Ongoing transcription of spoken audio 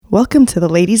Welcome to the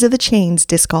Ladies of the Chains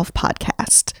Disc Golf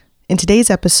Podcast. In today's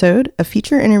episode, a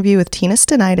feature interview with Tina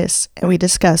Stenitis, and we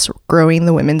discuss growing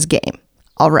the women's game.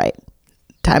 All right,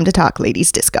 time to talk ladies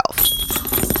disc golf.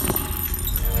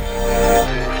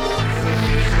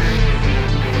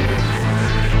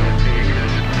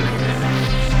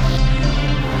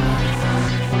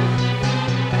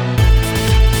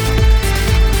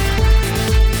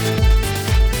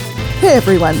 Hey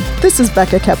everyone, this is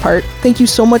Becca Kephart. Thank you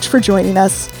so much for joining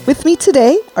us. With me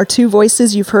today are two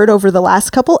voices you've heard over the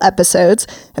last couple episodes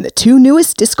and the two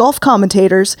newest disc golf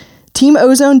commentators, Team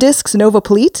Ozone Discs Nova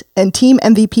Polite and Team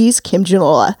MVP's Kim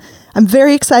Janola. I'm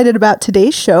very excited about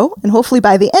today's show, and hopefully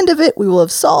by the end of it, we will have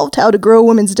solved how to grow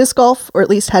women's disc golf, or at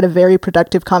least had a very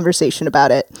productive conversation about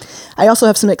it. I also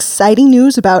have some exciting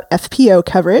news about FPO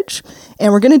coverage,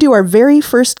 and we're going to do our very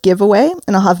first giveaway,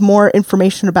 and I'll have more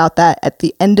information about that at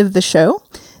the end of the show.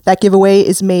 That giveaway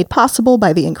is made possible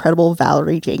by the incredible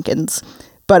Valerie Jenkins.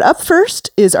 But up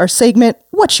first is our segment,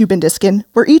 What You Been Discin',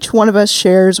 where each one of us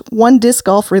shares one disc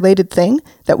golf related thing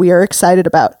that we are excited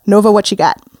about. Nova, what you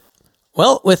got?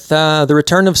 Well, with the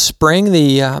return of spring,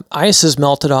 the ice has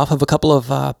melted off of a couple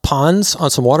of ponds on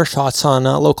some water shots on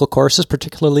local courses,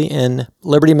 particularly in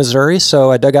Liberty, Missouri.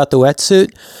 So I dug out the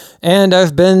wetsuit, and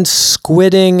I've been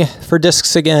squidding for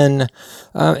discs again.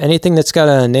 Anything that's got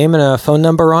a name and a phone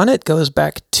number on it goes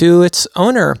back to its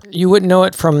owner. You wouldn't know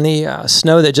it from the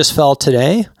snow that just fell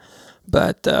today,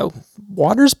 but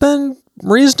water's been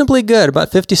reasonably good,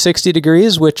 about 50, 60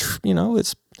 degrees, which, you know,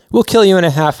 will kill you in a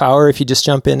half hour if you just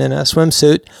jump in a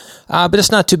swimsuit. But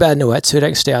it's not too bad in a wetsuit. I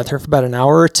can stay out there for about an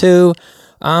hour or two.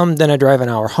 Then I drive an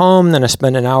hour home. Then I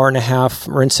spend an hour and a half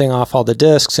rinsing off all the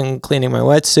discs and cleaning my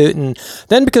wetsuit. And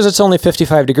then because it's only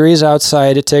 55 degrees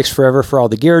outside, it takes forever for all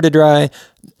the gear to dry.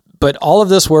 But all of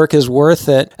this work is worth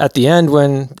it at the end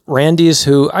when Randy's,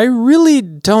 who I really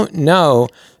don't know,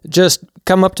 just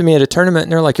come up to me at a tournament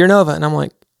and they're like, "You're Nova." And I'm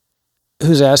like,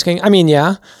 "Who's asking?" I mean,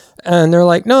 yeah. And they're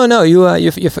like, no,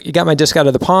 you got my disc out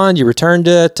of the pond. You returned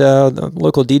it. The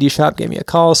local DD shop gave me a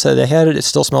call, said they had it. It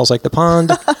still smells like the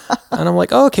pond. And I'm like,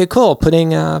 oh, okay, cool. Putting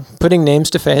names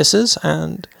to faces.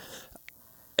 And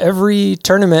every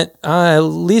tournament at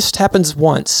least happens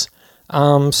once.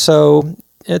 So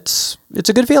it's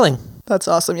a good feeling. That's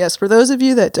awesome. Yes, for those of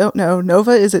you that don't know,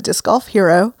 Nova is a disc golf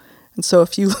hero. And so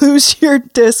if you lose your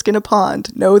disc in a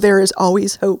pond, know there is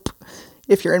always hope.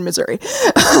 If you're in Missouri.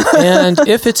 And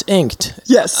if it's inked.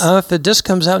 Yes. If the disc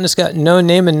comes out and it's got no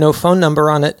name and no phone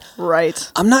number on it. Right.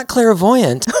 I'm not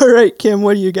clairvoyant. All right, Kim,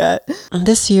 what do you got?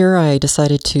 This year I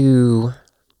decided to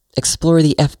explore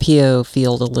the FPO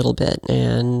field a little bit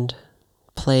and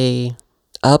play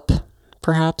up,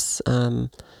 perhaps. So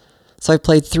I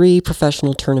played 3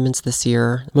 professional tournaments this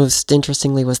year. Most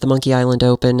interestingly was the Monkey Island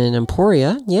Open in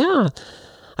Emporia. Yeah.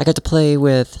 I got to play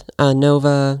with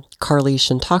Nova, Carly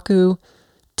Shintaku,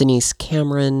 Denise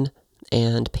Cameron,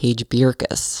 and Paige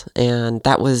Bierkus. And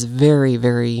that was very,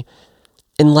 very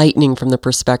enlightening from the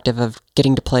perspective of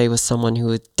getting to play with someone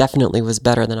who definitely was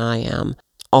better than I am.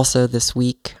 Also this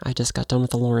week, I just got done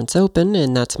with the Lawrence Open,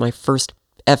 and that's my first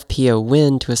FPO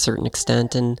win to a certain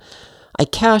extent. And I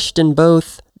cashed in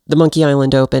both the Monkey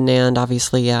Island Open and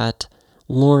obviously at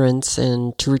Lawrence.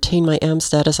 And to retain my AM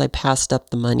status, I passed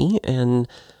up the money. And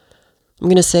I'm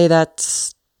going to say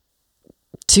that's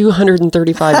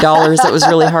 $235 that was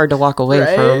really hard to walk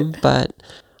away from, but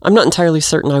I'm not entirely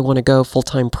certain I want to go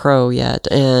full-time pro yet.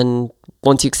 And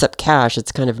once you accept cash,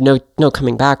 it's kind of no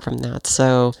coming back from that.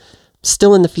 So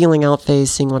still in the feeling out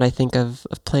phase, seeing what I think of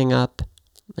playing up,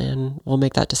 and we'll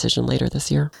make that decision later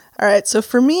this year. All right. So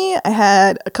for me, I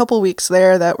had a couple weeks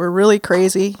there that were really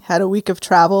crazy, had a week of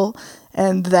travel,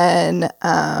 and then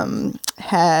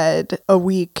had a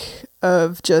week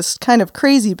of just kind of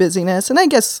crazy busyness. And I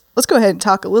guess let's go ahead and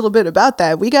talk a little bit about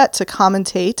that. We got to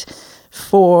commentate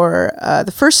for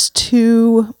the first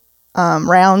 2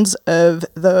 rounds of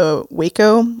the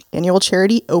Waco Annual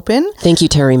Charity Open. Thank you,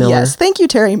 Terry Miller. Yes, thank you,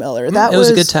 Terry Miller. It was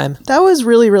a good time. That was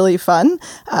really, really fun,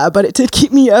 but it did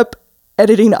keep me up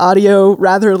editing audio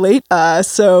rather late.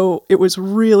 So it was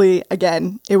really,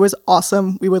 again, it was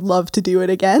awesome. We would love to do it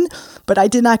again, but I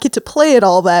did not get to play it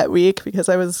all that week because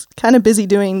I was kind of busy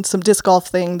doing some disc golf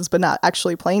things, but not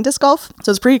actually playing disc golf. So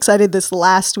I was pretty excited this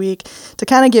last week to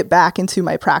kind of get back into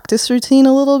my practice routine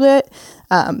a little bit.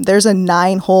 There's a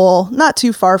 9-hole not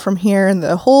too far from here, and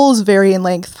the holes vary in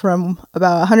length from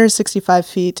about 165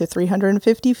 feet to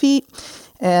 350 feet.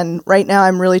 And right now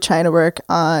I'm really trying to work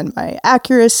on my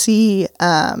accuracy.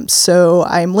 So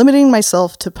I'm limiting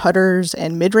myself to putters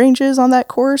and mid-ranges on that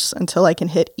course until I can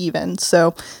hit even.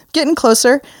 So getting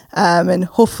closer, and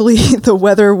hopefully the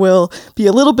weather will be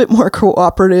a little bit more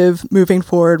cooperative moving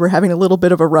forward. We're having a little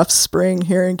bit of a rough spring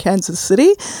here in Kansas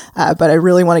City, but I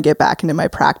really want to get back into my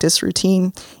practice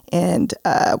routine and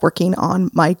working on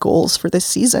my goals for this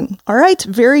season. All right,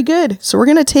 very good. So we're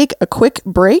going to take a quick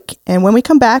break, and when we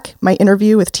come back, my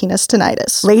interview with Tina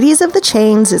Stenaitis. Ladies of the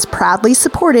Chains is proudly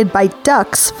supported by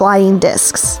Ducks Flying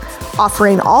Discs,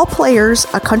 offering all players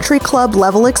a country club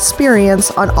level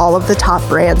experience on all of the top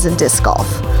brands in disc golf.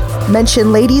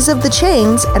 Mention Ladies of the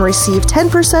Chains and receive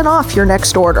 10% off your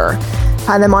next order.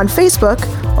 Find them on Facebook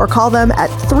or call them at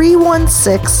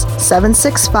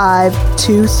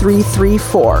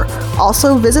 316-765-2334.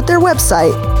 Also visit their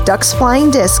website,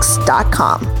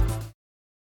 ducksflyingdiscs.com.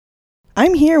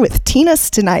 I'm here with Tina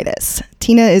Stenaitis.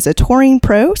 Tina is a touring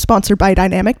pro sponsored by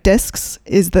Dynamic Discs,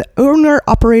 is the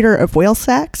owner-operator of Whale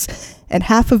Sacks, and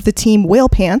half of the team Whale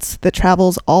Pants that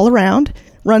travels all around,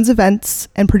 runs events,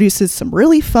 and produces some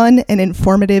really fun and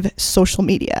informative social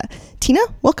media. Tina,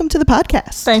 welcome to the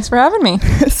podcast. Thanks for having me.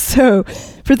 So,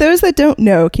 for those that don't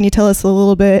know, can you tell us a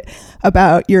little bit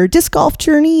about your disc golf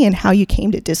journey and how you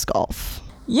came to disc golf?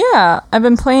 Yeah, I've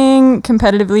been playing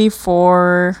competitively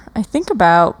for, I think,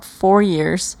 about 4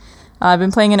 years. I've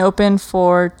been playing an open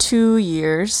for 2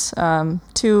 years,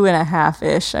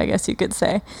 2.5-ish, I guess you could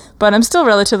say. But I'm still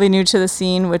relatively new to the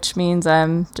scene, which means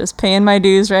I'm just paying my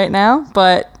dues right now,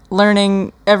 but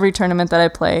learning every tournament that I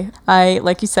play. I,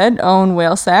 like you said, own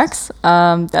Whale Sacks.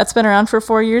 That's been around for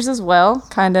 4 years as well.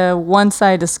 Kind of once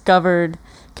I discovered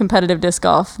competitive disc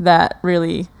golf, that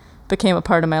really became a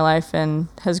part of my life and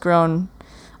has grown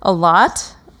a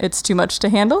lot. It's too much to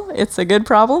handle. It's a good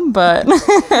problem, but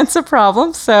it's a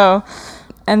problem. So,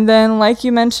 and then like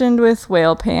you mentioned with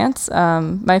Whale Pants,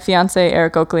 my fiance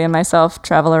Eric Oakley and myself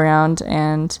travel around,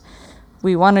 and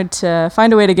we wanted to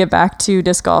find a way to get back to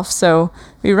disc golf. So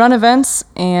we run events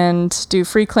and do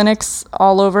free clinics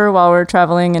all over while we're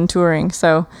traveling and touring.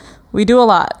 So we do a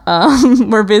lot.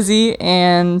 We're busy,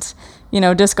 and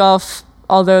disc golf,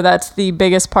 although that's the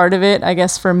biggest part of it, I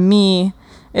guess for me,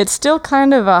 it's still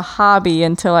kind of a hobby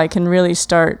until I can really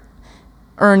start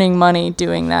earning money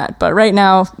doing that. But right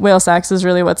now, Whale Sacks is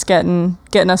really what's getting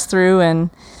us through, and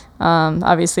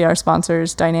obviously our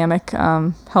sponsors, Dynamic,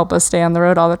 help us stay on the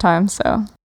road all the time. So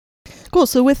cool.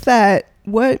 So with that,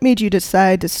 what made you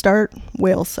decide to start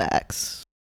Whale Sacks?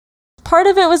 Part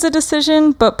of it was a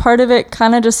decision, but part of it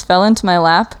kind of just fell into my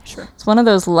lap. Sure. It's one of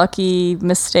those lucky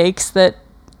mistakes that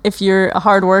if you're a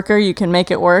hard worker, you can make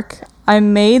it work. I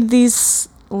made these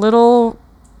little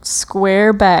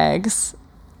square bags,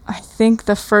 I think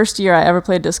the first year I ever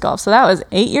played disc golf. So that was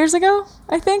 8 years ago,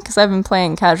 I think, because I've been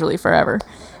playing casually forever.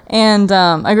 And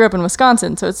I grew up in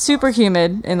Wisconsin, so it's super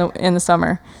humid in the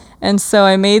summer. And so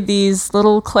I made these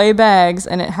little clay bags,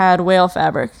 and it had whale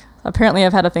fabric. Apparently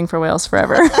I've had a thing for whales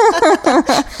forever.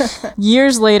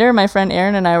 Years later, my friend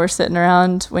Aaron and I were sitting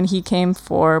around when he came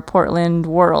for Portland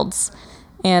Worlds.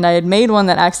 And I had made one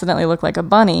that accidentally looked like a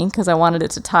bunny because I wanted it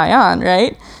to tie on,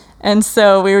 right? And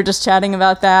so we were just chatting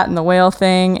about that and the whale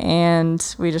thing,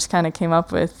 and we just kind of came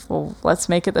up with, well, let's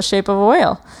make it the shape of a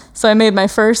whale. So I made my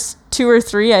first 2 or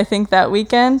 3, I think, that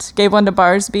weekend. Gave one to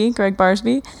Greg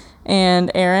Barsby,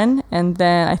 and Aaron, and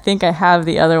then I think I have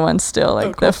the other one still,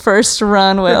 like the first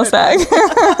run Whale Sack.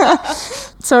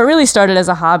 So it really started as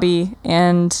a hobby,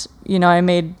 and, I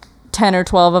made 10 or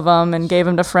 12 of them and gave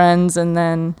them to friends, and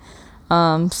then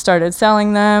started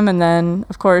selling them, and then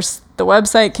of course the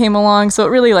website came along, so it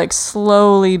really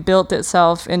slowly built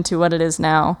itself into what it is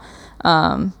now,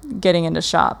 getting into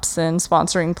shops and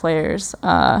sponsoring players.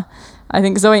 I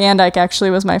think Zoe Andyke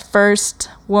actually was my first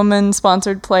woman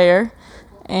sponsored player,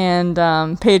 and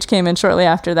Paige came in shortly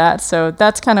after that, so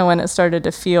that's kind of when it started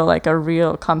to feel like a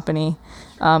real company.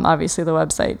 Obviously the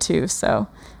website too, so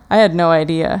I had no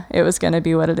idea it was going to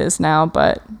be what it is now,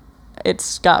 but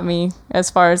it's got me as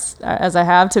far as I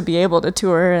have to be able to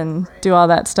tour and do all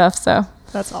that stuff. So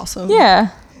that's awesome. Yeah.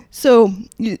 So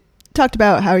you talked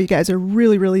about how you guys are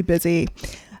really, really busy.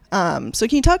 So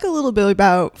can you talk a little bit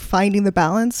about finding the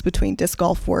balance between disc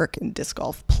golf work and disc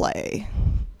golf play?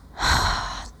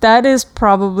 That is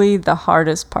probably the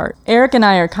hardest part. Eric and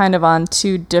I are kind of on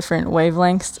 2 different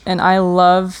wavelengths, and I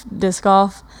love disc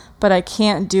golf, but I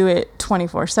can't do it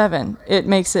 24/7. It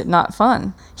makes it not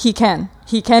fun. He can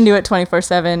do it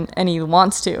 24/7, and he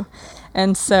wants to.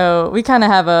 And so we kind of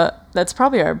have that's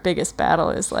probably our biggest battle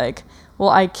is well,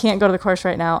 I can't go to the course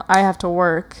right now. I have to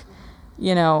work,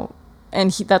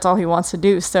 and that's all he wants to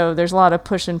do. So there's a lot of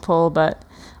push and pull, but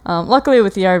Luckily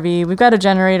with the RV, we've got a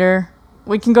generator.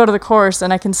 We can go to the course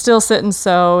and I can still sit and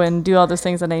sew and do all those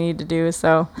things that I need to do.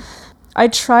 So I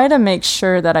try to make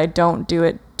sure that I don't do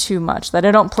it too much, that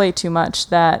I don't play too much,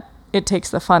 that it takes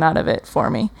the fun out of it for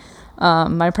me.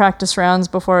 My practice rounds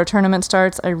before a tournament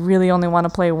starts, I really only want to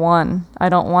play one. I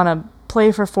don't want to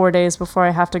play for 4 days before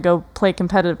I have to go play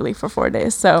competitively for 4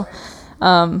 days. So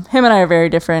him and I are very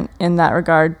different in that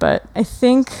regard. But I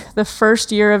think the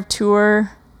first year of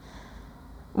tour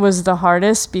was the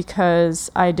hardest because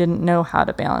I didn't know how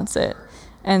to balance it.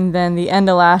 And then the end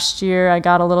of last year, I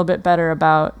got a little bit better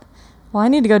about, well, I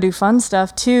need to go do fun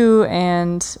stuff too.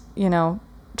 And,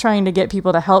 trying to get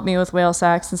people to help me with whale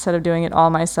sacks instead of doing it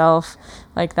all myself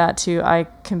like that too. I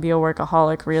can be a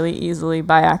workaholic really easily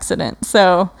by accident.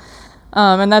 So,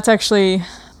 and that's actually,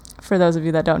 for those of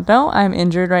you that don't know, I'm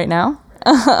injured right now.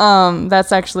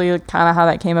 That's actually kind of how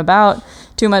that came about.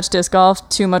 Too much disc golf,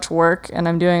 too much work, and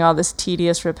I'm doing all this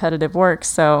tedious, repetitive work.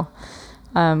 So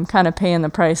I'm kind of paying the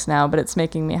price now, but it's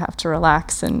making me have to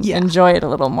relax and enjoy it a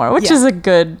little more, which is a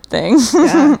good thing.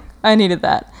 Yeah. I needed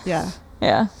that. Yeah.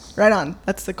 Yeah. Right on.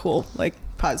 That's the cool,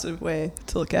 positive way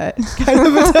to look at kind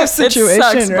of a tough situation, it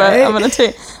sucks, right? But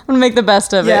I'm gonna make the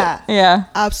best of it. Yeah.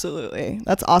 Absolutely.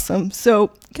 That's awesome.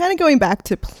 So kind of going back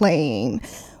to playing,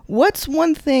 what's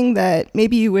one thing that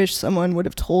maybe you wish someone would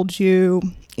have told you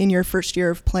in your first year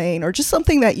of playing, or just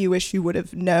something that you wish you would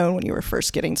have known when you were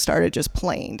first getting started just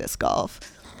playing disc golf?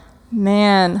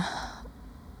 Man,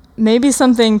 maybe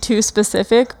something too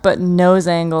specific, but nose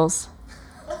angles.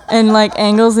 And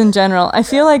angles in general. I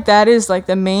feel like that is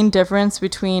the main difference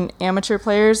between amateur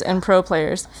players and pro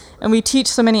players. And we teach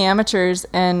so many amateurs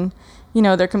and,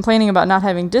 they're complaining about not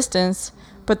having distance,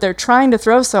 but they're trying to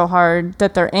throw so hard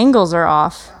that their angles are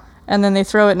off. And then they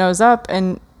throw it nose up,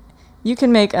 and you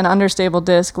can make an understable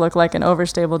disc look like an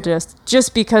overstable disc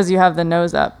just because you have the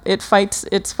nose up.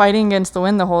 It's fighting against the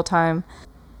wind the whole time.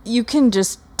 You can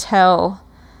just tell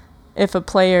if a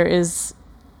player is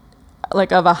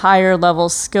of a higher level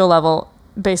skill level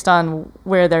based on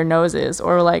where their nose is,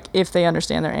 or if they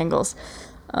understand their angles.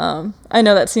 I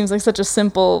know that seems like such a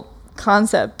simple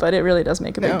concept, but it really does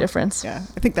make a big difference. Yeah,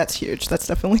 I think that's huge. That's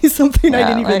definitely something I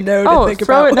didn't even know to think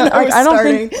about when I was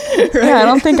starting. Right? Yeah, I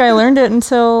don't think I learned it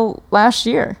until last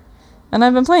year, and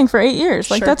I've been playing for 8 years.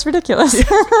 That's ridiculous. Yeah.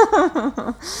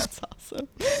 That's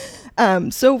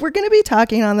awesome. So we're going to be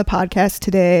talking on the podcast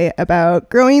today about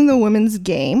growing the women's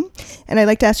game, and I'd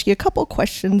like to ask you a couple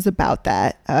questions about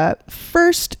that.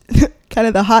 First, kind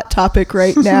of the hot topic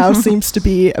right now seems to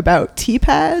be about tee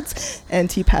pads and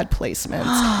tee pad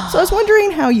placements. So I was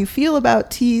wondering how you feel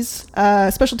about tees,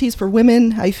 special tees for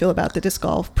women, how you feel about the Disc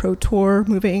Golf Pro Tour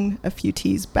moving a few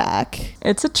tees back.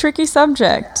 It's a tricky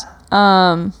subject.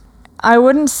 I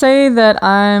wouldn't say that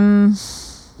I'm...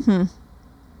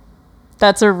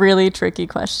 That's a really tricky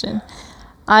question.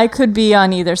 I could be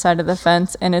on either side of the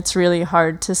fence, and it's really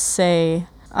hard to say,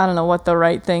 I don't know what the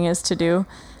right thing is to do.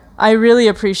 I really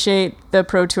appreciate the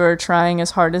Pro Tour trying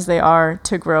as hard as they are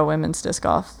to grow women's disc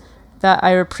golf. That I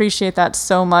appreciate that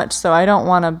so much, so I don't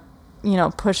want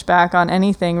to, push back on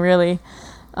anything really.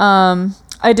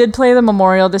 I did play the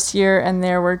Memorial this year, and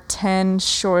there were 10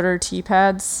 shorter tee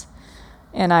pads,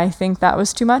 and I think that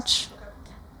was too much.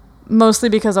 Mostly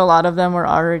because a lot of them were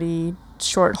already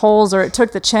short holes, or it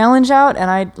took the challenge out, and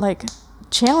I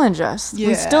challenge us. Yeah.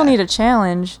 We still need a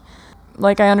challenge.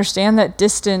 I understand that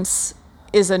distance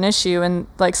is an issue, and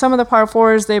some of the par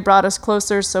fours, they brought us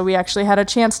closer, so we actually had a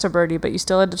chance to birdie, but you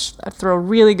still had to throw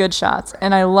really good shots,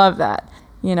 and I love that.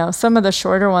 Some of the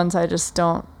shorter ones, I just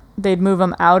don't. They'd move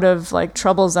them out of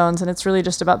trouble zones, and it's really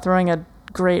just about throwing a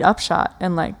great upshot,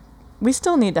 and we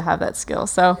still need to have that skill.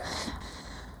 So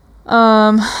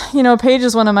Paige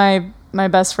is one of my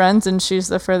best friends, and she's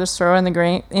the furthest thrower in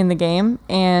the game,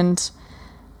 and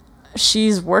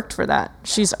she's worked for that.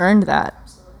 She's earned that.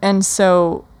 And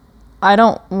so I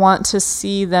don't want to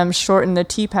see them shorten the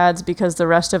tee pads because the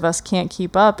rest of us can't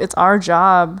keep up. It's our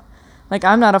job.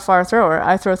 I'm not a far thrower.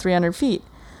 I throw 300 feet.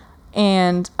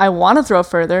 And I want to throw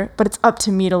further, but it's up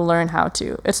to me to learn how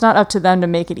to. It's not up to them to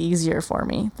make it easier for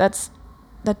me. That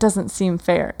doesn't seem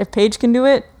fair. If Paige can do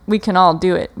it, we can all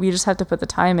do it. We just have to put the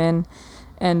time in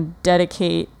and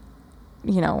dedicate,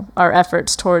 our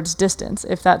efforts towards distance,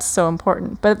 if that's so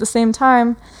important. But at the same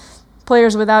time,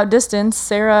 players without distance,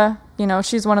 Sarah,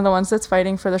 she's one of the ones that's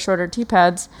fighting for the shorter tee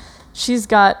pads. She's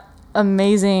got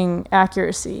amazing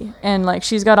accuracy, and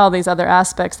she's got all these other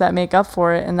aspects that make up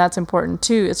for it, and that's important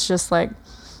too. It's just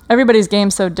everybody's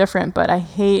game's so different, but I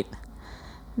hate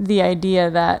the idea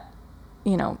that,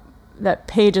 that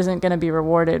Paige isn't going to be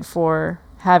rewarded for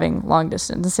having long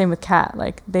distance. The same with Kat.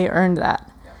 They earned that.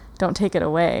 Don't take it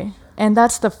away. And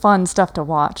that's the fun stuff to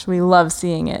watch. We love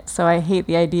seeing it. So I hate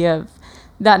the idea of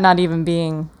that not even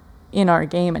being in our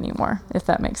game anymore, if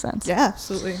that makes sense. Yeah,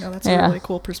 absolutely. No, that's a really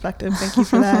cool perspective. Thank you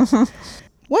for that.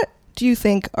 What do you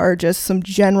think are just some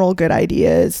general good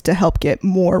ideas to help get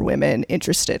more women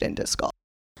interested in disc golf?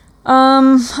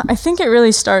 I think it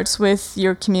really starts with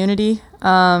your community.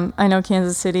 I know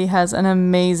Kansas City has an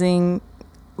amazing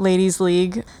ladies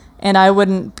league, and I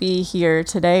wouldn't be here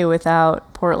today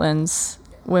without Portland's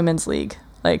women's league.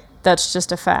 Like, that's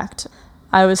just a fact.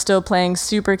 I was still playing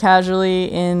super casually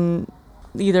in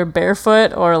either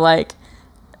barefoot or like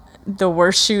the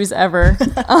worst shoes ever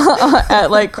at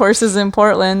like courses in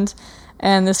Portland.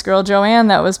 And this girl, Joanne,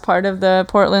 that was part of the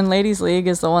Portland Ladies League,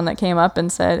 is the one that came up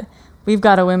and said, "We've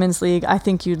got a women's league. I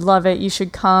think you'd love it. You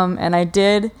should come." And I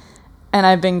did. And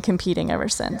I've been competing ever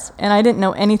since. And I didn't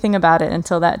know anything about it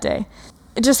until that day.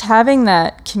 Just having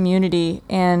that community,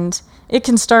 and it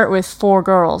can start with 4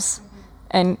 girls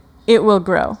and it will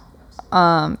grow.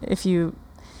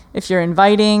 If you're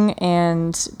inviting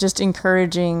and just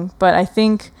encouraging. But I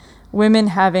think women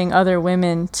having other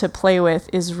women to play with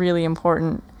is really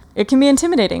important. It can be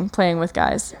intimidating playing with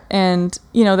guys, and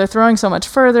they're throwing so much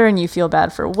further, and you feel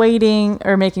bad for waiting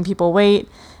or making people wait,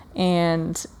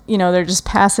 and they're just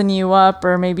passing you up,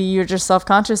 or maybe you're just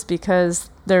self-conscious because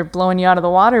they're blowing you out of the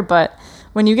water. But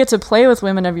when you get to play with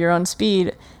women of your own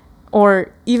speed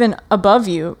or even above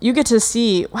you, you get to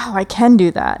see, wow, I can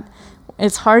do that.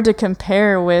 It's hard to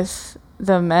compare with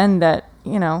the men that,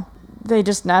 they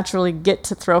just naturally get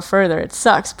to throw further. It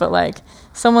sucks, but like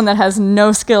someone that has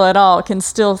no skill at all can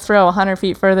still throw 100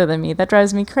 feet further than me. That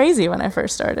drives me crazy when I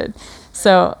first started.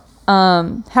 So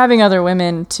having other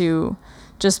women to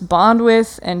just bond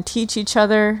with and teach each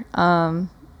other,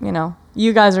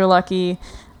 you guys are lucky.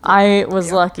 I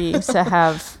was lucky to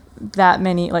have that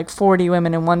many, like 40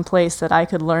 women in one place that I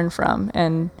could learn from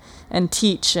and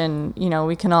teach, and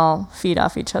we can all feed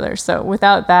off each other. So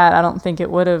without that, I don't think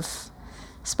it would have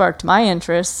sparked my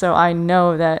interest. So I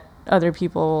know that other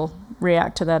people will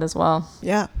react to that as well.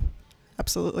 Yeah,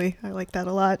 absolutely. I like that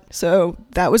a lot. So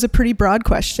that was a pretty broad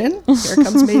question. Here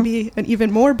comes maybe an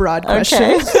even more broad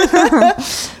question. Okay.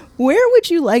 Where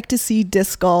would you like to see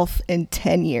disc golf in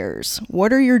 10 years?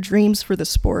 What are your dreams for the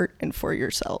sport and for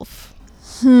yourself?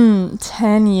 10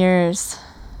 years.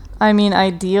 I mean,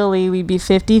 ideally, we'd be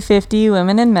 50-50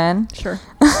 women and men. Sure.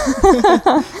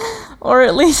 Or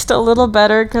at least a little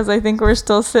better, because I think we're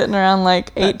still sitting around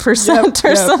like 8%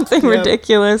 or something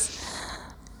ridiculous.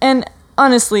 And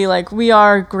honestly, like, we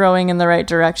are growing in the right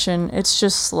direction. It's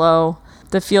just slow.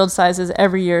 The field sizes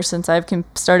every year since I've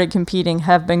started competing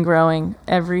have been growing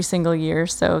every single year.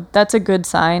 So that's a good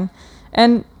sign.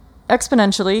 And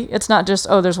exponentially, it's not just,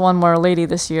 oh, there's one more lady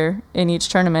this year in each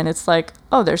tournament. It's like,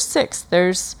 oh, there's 6,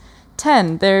 there's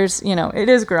 10, there's, it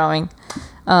is growing.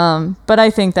 But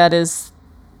I think that is,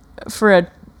 for a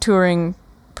touring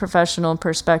professional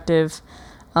perspective,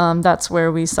 that's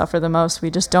where we suffer the most.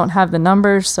 We just don't have the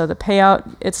numbers, so the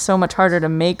payout, it's so much harder to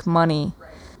make money.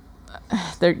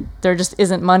 There just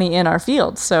isn't money in our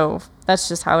field, so that's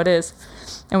just how it is.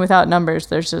 And without numbers,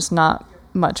 there's just not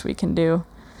much we can do.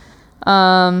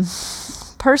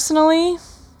 Personally,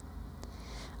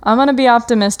 I'm going to be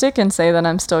optimistic and say that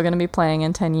I'm still going to be playing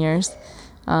in 10 years.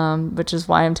 Which is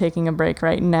why I'm taking a break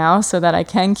right now, so that I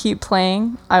can keep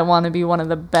playing. I want to be one of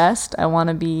the best. I want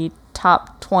to be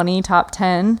top 20, top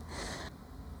 10.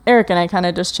 Eric and I kind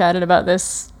of just chatted about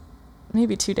this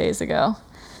maybe 2 days ago.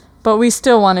 But we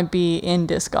still want to be in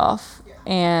disc golf.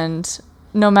 And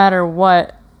no matter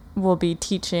what, we'll be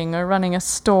teaching or running a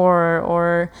store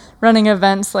or running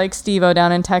events like Steve-O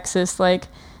down in Texas. Like,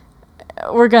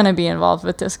 we're going to be involved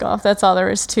with disc golf. That's all there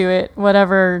is to it.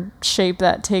 Whatever shape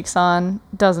that takes on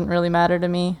doesn't really matter to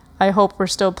me. I hope we're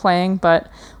still playing, but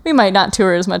we might not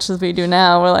tour as much as we do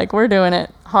now. We're doing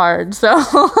it hard. So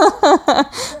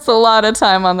it's a lot of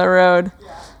time on the road.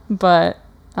 But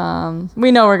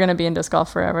we know we're going to be in disc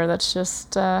golf forever. That's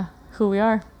just who we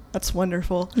are. That's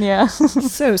wonderful. Yeah.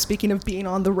 So speaking of being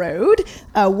on the road,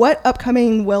 what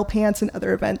upcoming Well Pants and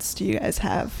other events do you guys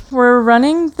have? We're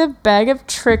running the Bag of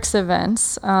Tricks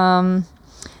events.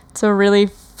 It's a really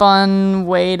fun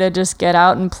way to just get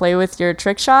out and play with your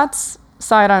trick shots.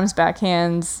 Sidearms,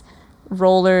 backhands,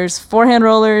 rollers, forehand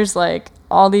rollers, like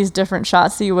all these different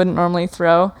shots that you wouldn't normally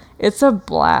throw. It's a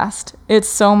blast. It's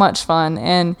so much fun.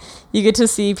 And you get to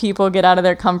see people get out of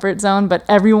their comfort zone, but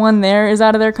everyone there is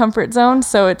out of their comfort zone.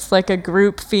 So it's like a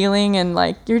group feeling, and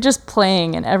like you're just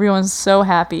playing and everyone's so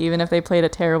happy, even if they played a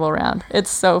terrible round. It's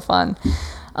so fun.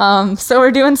 So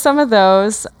we're doing some of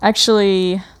those.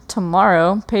 Actually,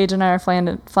 tomorrow, Paige and I are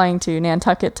flying to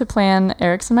Nantucket to plan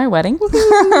Eric's and my wedding.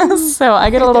 So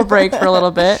I get a little break for a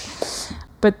little bit.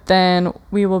 But then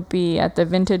we will be at the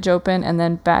Vintage Open and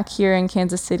then back here in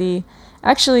Kansas City.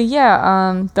 Actually,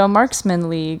 the Marksman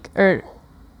League, or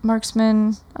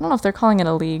Marksman, I don't know if they're calling it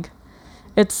a league.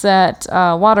 It's at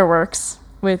Waterworks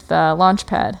with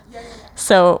Launchpad.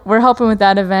 So we're helping with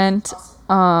that event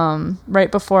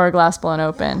right before Glassblown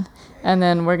Open. And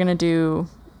then we're going to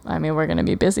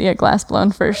be busy at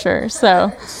Glassblown for sure.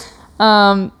 So,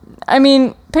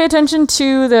 pay attention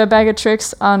to the Bag of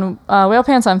Tricks on Whale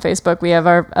Pants on Facebook. We have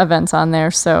our events on there.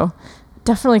 So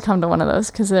definitely come to one of those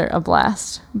because they're a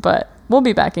blast. But we'll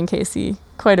be back in KC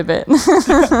quite a bit.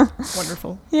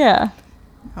 Wonderful. Yeah.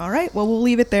 All right. Well, we'll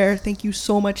leave it there. Thank you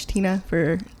so much, Tina,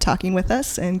 for talking with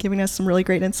us and giving us some really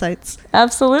great insights.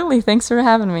 Absolutely. Thanks for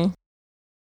having me.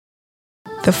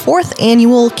 The 4th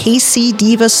annual KC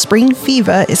Diva Spring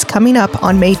FIVA is coming up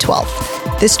on May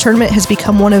 12th. This tournament has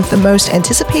become one of the most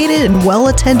anticipated and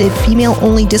well-attended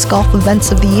female-only disc golf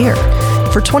events of the year.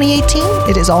 For 2018,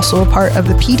 it is also a part of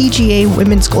the PDGA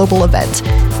Women's Global Event.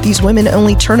 These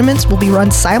women-only tournaments will be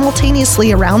run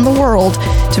simultaneously around the world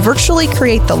to virtually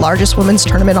create the largest women's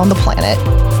tournament on the planet.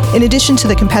 In addition to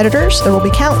the competitors, there will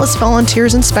be countless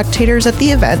volunteers and spectators at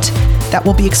the event that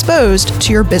will be exposed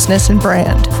to your business and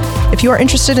brand. If you are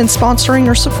interested in sponsoring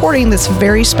or supporting this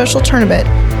very special tournament,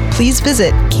 please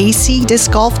visit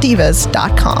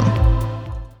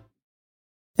kcdiscgolfdivas.com.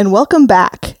 And welcome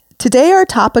back. Today, our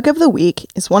topic of the week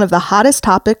is one of the hottest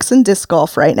topics in disc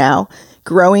golf right now,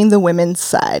 growing the women's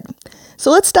side.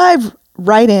 So let's dive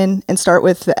right in and start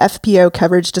with the FPO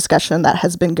coverage discussion that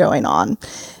has been going on.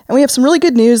 And we have some really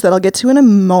good news that I'll get to in a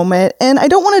moment, and I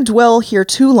don't want to dwell here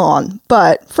too long,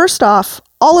 but first off,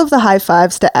 all of the high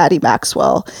fives to Addie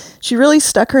Maxwell. She really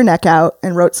stuck her neck out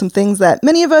and wrote some things that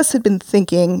many of us had been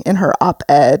thinking in her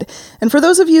op-ed. And for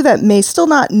those of you that may still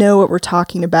not know what we're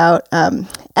talking about,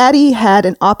 Addie had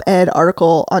an op-ed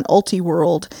article on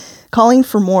Ultiworld calling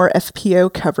for more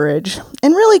FPO coverage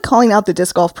and really calling out the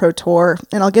Disc Golf Pro Tour,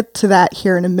 and I'll get to that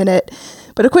here in a minute.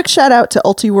 But a quick shout out to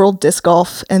Ultiworld Disc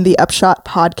Golf and the Upshot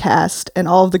podcast and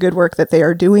all of the good work that they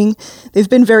are doing. They've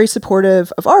been very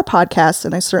supportive of our podcast,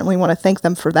 and I certainly want to thank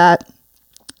them for that.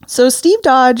 So Steve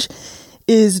Dodge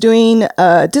is doing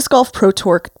a Disc Golf Pro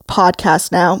Tour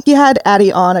podcast now. He had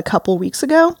Addie on a couple weeks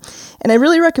ago, and I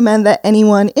really recommend that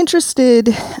anyone interested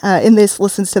in this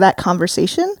listens to that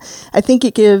conversation. I think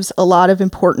it gives a lot of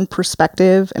important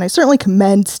perspective, and I certainly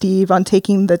commend Steve on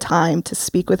taking the time to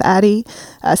speak with Addie.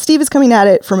 Steve is coming at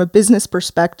it from a business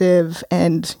perspective,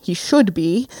 and he should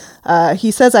be.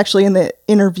 He says actually in the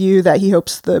interview that he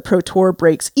hopes the Pro Tour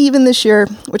breaks even this year,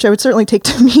 which I would certainly take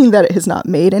to mean that it has not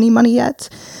made any money yet.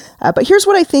 But here's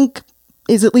what I think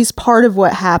is at least part of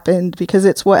what happened, because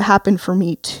it's what happened for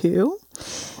me too.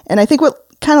 And I think what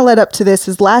kind of led up to this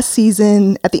is last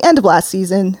season, at the end of last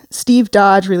season, Steve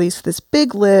Dodge released this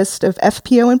big list of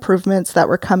FPO improvements that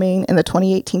were coming in the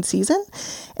 2018 season.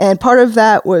 And part of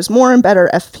that was more and better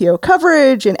FPO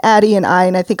coverage, and Addie and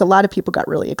I think a lot of people got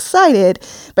really excited,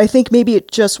 but I think maybe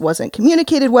it just wasn't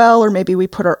communicated well, or maybe we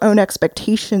put our own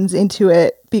expectations into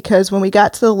it, because when we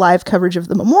got to the live coverage of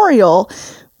the Memorial,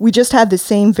 we just had the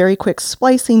same very quick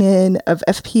splicing in of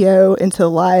FPO into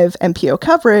live MPO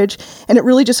coverage, and it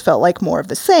really just felt like more of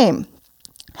the same.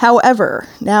 However,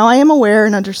 now I am aware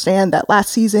and understand that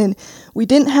last season we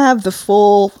didn't have the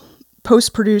full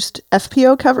post-produced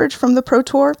FPO coverage from the Pro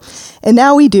Tour, and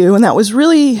now we do, and that was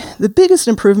really the biggest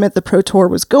improvement the Pro Tour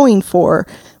was going for.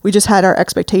 We just had our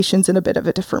expectations in a bit of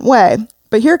a different way.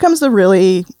 But here comes the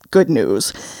really good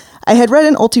news. I had read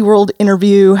an Ultiworld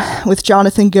interview with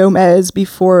Jonathan Gomez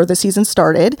before the season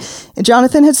started, and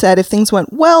Jonathan had said if things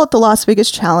went well at the Las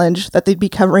Vegas Challenge that they'd be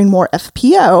covering more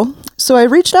FPO. So I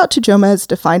reached out to Gomez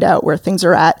to find out where things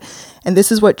are at, and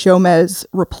this is what Gomez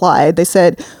replied. They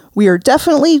said, "We are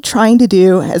definitely trying to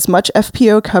do as much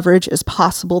FPO coverage as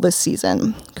possible this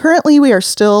season. Currently, we are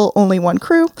still only one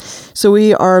crew, so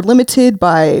we are limited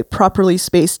by properly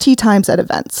spaced tee times at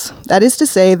events. That is to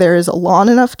say, there is a long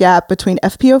enough gap between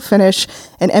FPO finish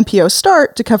and MPO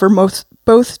start to cover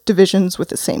both divisions with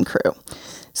the same crew.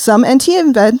 Some NT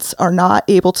events are not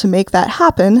able to make that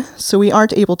happen, so we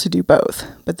aren't able to do both.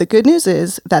 But the good news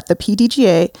is that the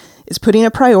PDGA is putting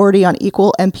a priority on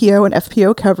equal MPO and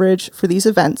FPO coverage for these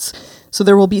events, so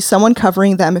there will be someone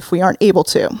covering them if we aren't able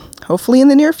to. Hopefully in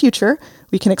the near future,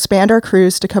 we can expand our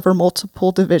crews to cover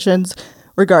multiple divisions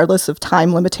regardless of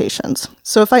time limitations."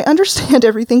 So if I understand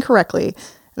everything correctly,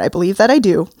 and I believe that I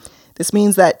do, this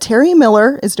means that Terry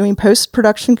Miller is doing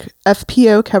post-production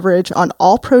FPO coverage on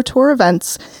all Pro Tour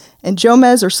events, and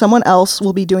Jomez or someone else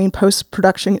will be doing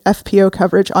post-production FPO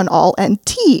coverage on all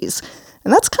NTs.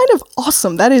 And that's kind of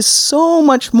awesome. That is so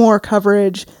much more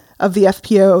coverage of the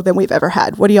FPO than we've ever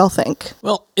had. What do y'all think?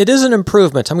 Well, it is an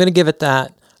improvement. I'm going to give it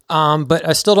that. But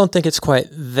I still don't think it's quite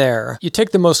there. You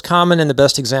take the most common and the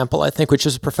best example, I think, which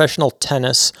is professional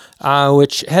tennis,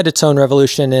 which had its own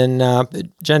revolution in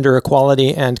gender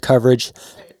equality and coverage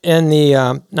in the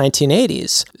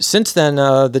 1980s. Since then,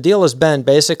 the deal has been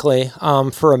basically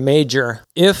for a major,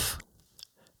 if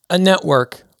a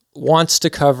network wants to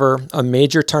cover a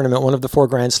major tournament, one of the 4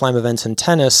 Grand Slam events in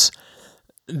tennis,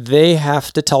 they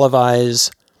have to televise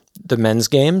the men's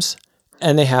games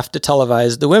and they have to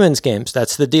televise the women's games.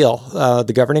 That's the deal.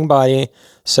 The governing body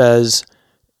says,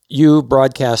 you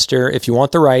broadcaster, if you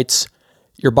want the rights,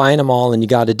 you're buying them all and you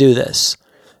got to do this.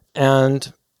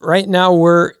 And right now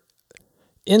we're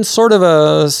in sort of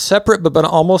a separate but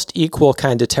almost equal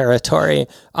kind of territory.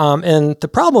 And the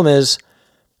problem is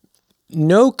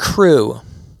no crew,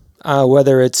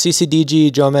 whether it's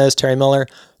CCDG, Jomez, Terry Miller,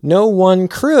 no one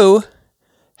crew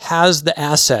has the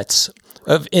assets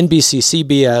of NBC,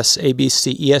 CBS,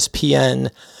 ABC,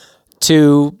 ESPN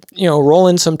to, roll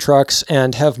in some trucks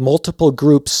and have multiple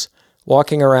groups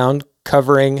walking around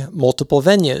covering multiple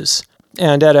venues.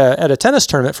 And at a tennis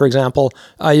tournament, for example,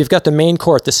 you've got the main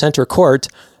court, the center court.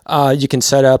 You can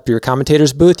set up your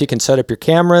commentator's booth, you can set up your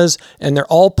cameras, and they're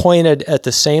all pointed at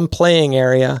the same playing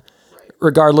area,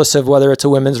 regardless of whether it's a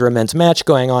women's or a men's match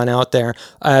going on out there.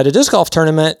 At a disc golf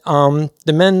tournament,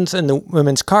 the men's and the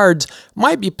women's cards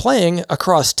might be playing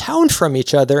across town from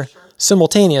each other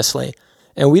simultaneously.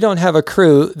 And we don't have a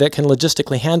crew that can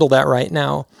logistically handle that right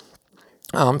now.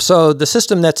 So the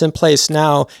system that's in place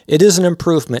now, it is an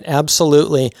improvement,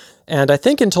 absolutely. And I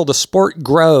think until the sport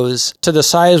grows to the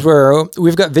size where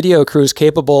we've got video crews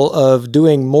capable of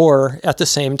doing more at the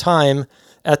same time,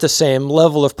 at the same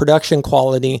level of production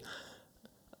quality,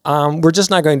 we're just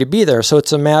not going to be there. So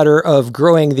it's a matter of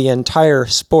growing the entire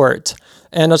sport.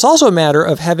 And it's also a matter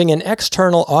of having an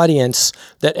external audience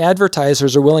that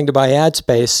advertisers are willing to buy ad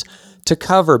space to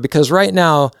cover. Because right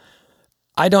now,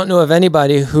 I don't know of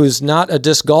anybody who's not a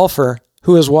disc golfer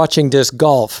who is watching disc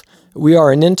golf. We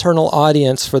are an internal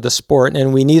audience for the sport,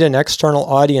 and we need an external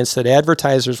audience that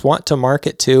advertisers want to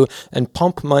market to and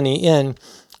pump money in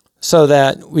so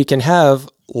that we can have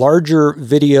larger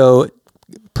video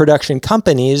production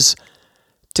companies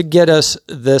to get us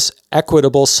this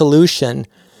equitable solution.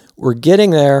 We're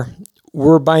getting there.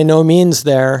 We're by no means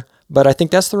there, but I think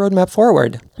that's the roadmap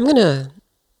forward. I'm going to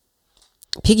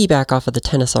piggyback off of the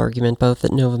tennis argument, both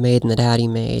that Nova made and that Addie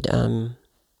made.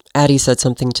 Addie said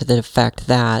something to the effect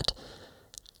that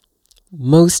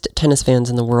most tennis fans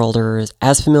in the world are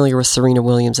as familiar with Serena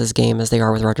Williams' game as they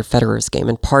are with Roger Federer's game.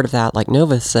 And part of that, like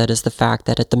Nova said, is the fact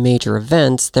that at the major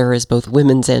events, there is both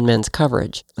women's and men's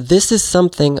coverage. This is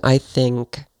something I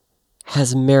think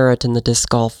has merit in the disc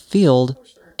golf field,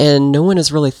 and no one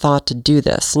has really thought to do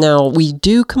this. Now, we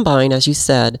do combine, as you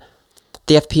said,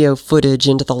 the FPO footage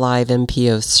into the live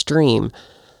MPO stream,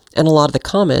 and a lot of the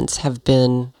comments have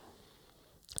been,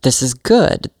 this is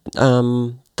good.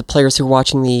 The players who are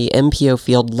watching the MPO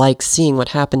field like seeing what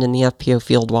happened in the FPO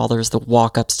field while there's the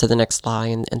walk-ups to the next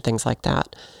line and things like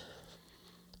that.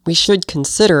 We should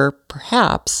consider,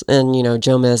 perhaps, and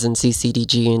Jomez and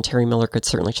CCDG and Terry Miller could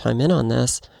certainly chime in on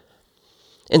this,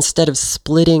 instead of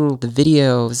splitting the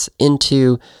videos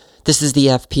into, this is the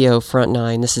FPO front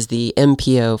nine, this is the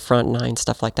MPO front nine,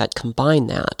 stuff like that, combine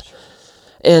that.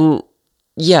 And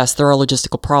yes, there are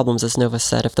logistical problems, as Nova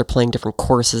said. If they're playing different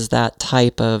courses, that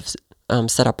type of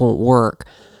setup won't work.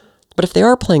 But if they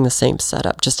are playing the same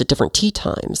setup, just at different tee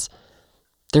times,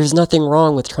 there's nothing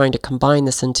wrong with trying to combine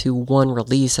this into one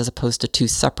release as opposed to 2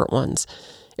 separate ones.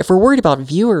 If we're worried about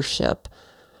viewership,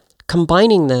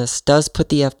 combining this does put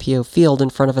the FPO field in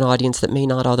front of an audience that may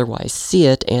not otherwise see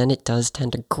it, and it does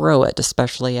tend to grow it,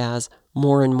 especially as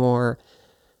more and more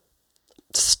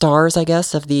stars, I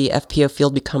guess, of the FPO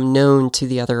field become known to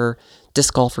the other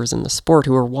disc golfers in the sport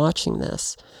who are watching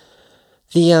this.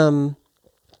 The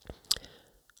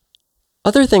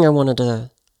other thing I wanted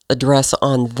to address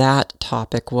on that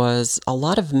topic was a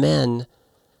lot of men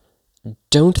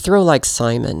don't throw like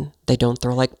Simon. They don't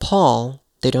throw like Paul.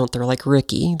 They don't throw like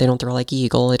Ricky. They don't throw like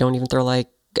Eagle. They don't even throw like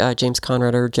James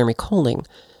Conrad or Jeremy Colling.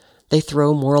 They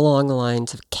throw more along the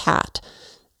lines of Kat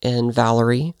and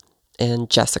Valerie and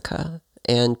Jessica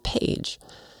and Paige.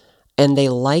 And they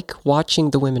like watching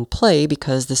the women play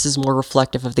because this is more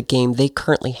reflective of the game they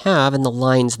currently have and the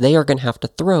lines they are going to have to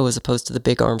throw as opposed to the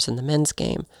big arms in the men's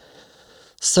game.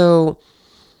 So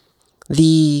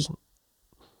the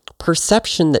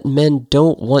perception that men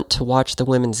don't want to watch the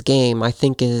women's game, I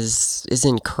think is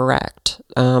incorrect.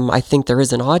 I think there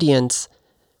is an audience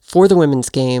for the women's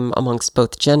game amongst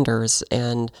both genders,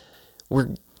 and we're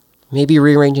maybe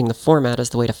rearranging the format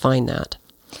as the way to find that.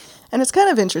 And it's kind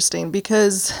of interesting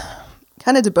because,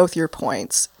 kind of to both your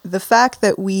points, the fact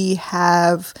that we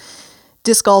have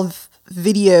disc golf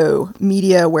video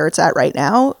media where it's at right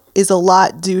now is a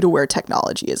lot due to where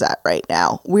technology is at right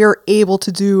now. We're able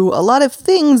to do a lot of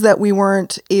things that we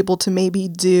weren't able to maybe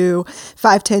do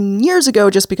 5-10 years ago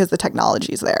just because the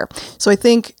technology is there. So I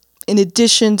think in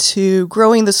addition to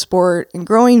growing the sport and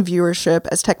growing viewership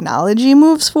as technology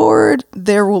moves forward,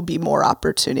 there will be more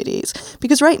opportunities.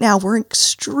 Because right now we're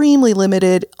extremely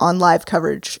limited on live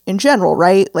coverage in general,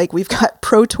 right? Like we've got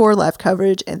Pro Tour live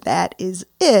coverage and that is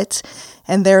it.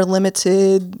 And they're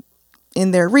limited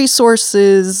in their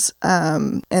resources,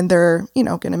 and they're,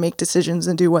 going to make decisions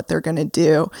and do what they're going to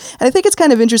do. And I think it's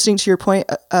kind of interesting to your point,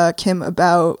 Kim,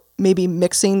 about maybe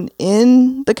mixing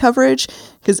in the coverage.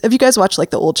 Because have you guys watched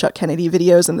like the old Chuck Kennedy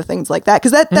videos and the things like that?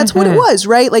 Because that's what it was,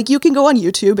 right? Like you can go on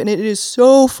YouTube and it is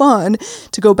so fun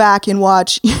to go back and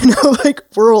watch, like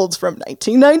Worlds from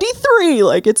 1993.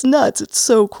 Like it's nuts. It's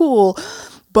so cool.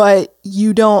 But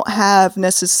you don't have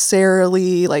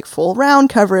necessarily like full round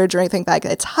coverage or anything like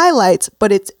that. It's highlights,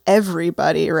 but it's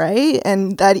everybody, right?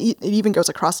 And that it even goes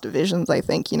across divisions, I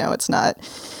think. It's not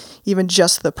even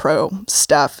just the pro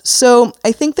stuff. So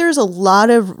I think there's a lot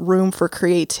of room for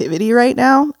creativity right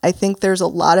now. I think there's a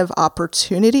lot of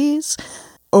opportunities.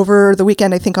 Over the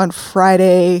weekend, I think on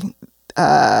Friday,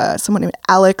 someone named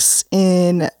Alex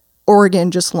in Oregon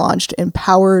just launched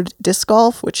Empowered Disc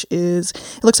Golf, which it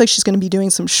looks like she's going to be doing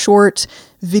some short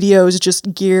videos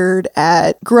just geared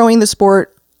at growing the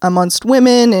sport amongst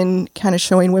women and kind of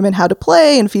showing women how to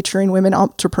play and featuring women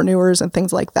entrepreneurs and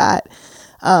things like that.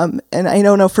 And I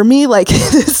don't know, for me, like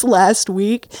this last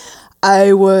week,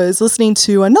 I was listening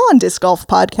to a non-disc golf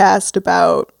podcast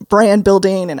about brand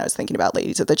building, and I was thinking about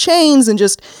Ladies of the Chains and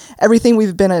just everything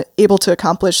we've been able to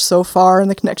accomplish so far and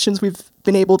the connections we've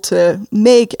been able to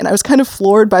make. And I was kind of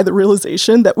floored by the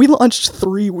realization that we launched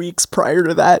 3 weeks prior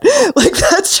to that. Like,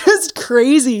 that's just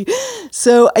crazy.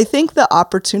 So I think the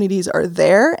opportunities are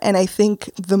there. And I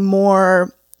think the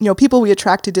more, people we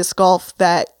attract to disc golf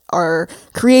that are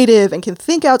creative and can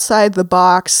think outside the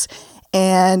box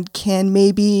and can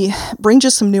maybe bring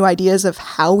just some new ideas of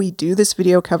how we do this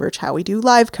video coverage, how we do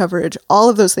live coverage, all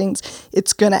of those things,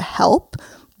 it's going to help.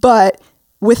 But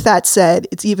with that said,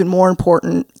 it's even more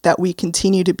important that we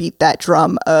continue to beat that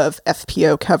drum of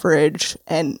FPO coverage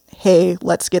and, hey,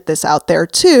 let's get this out there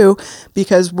too,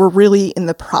 because we're really in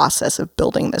the process of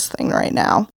building this thing right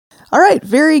now. All right,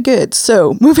 very good.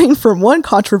 So moving from one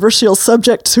controversial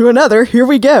subject to another, here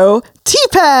we go.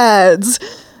 T-pads!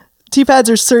 T-pads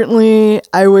are certainly,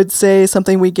 I would say,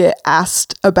 something we get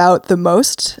asked about the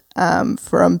most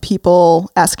from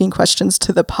people asking questions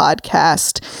to the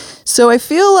podcast. So I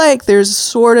feel like there's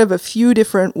sort of a few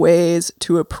different ways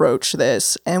to approach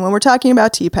this. And when we're talking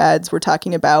about T-pads, we're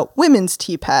talking about women's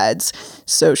T-pads.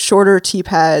 So shorter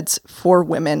T-pads for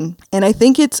women. And I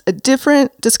think it's a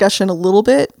different discussion a little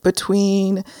bit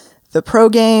between the pro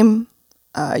game,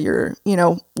 your,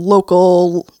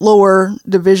 local lower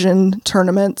division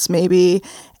tournaments maybe,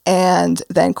 and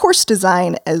then course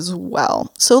design as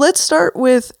well. So let's start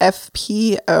with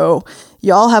FPO.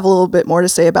 Y'all have a little bit more to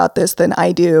say about this than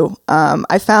I do.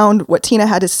 I found what Tina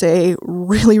had to say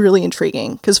really, really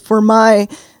intriguing, because for my,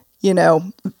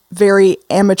 very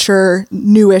amateur,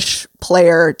 newish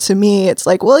player, to me, it's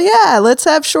like, well, yeah, let's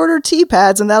have shorter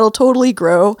T-pads and that'll totally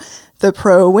grow the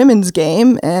pro women's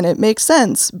game, and it makes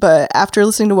sense. But after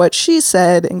listening to what she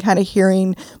said and kind of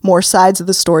hearing more sides of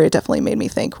the story, it definitely made me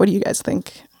think. What do you guys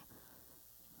think?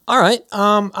 All right.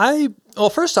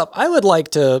 First off, I would like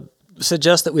to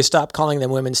suggest that we stop calling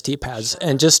them women's T-pads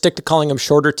and just stick to calling them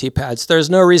shorter T-pads. There's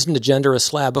no reason to gender a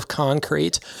slab of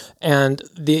concrete, and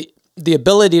the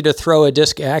ability to throw a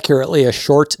disc accurately a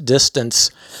short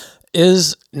distance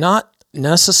is not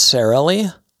necessarily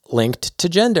linked to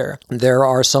gender. There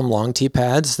are some long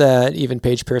T-pads that even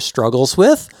Paige Pierce struggles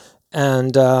with,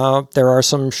 and there are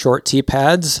some short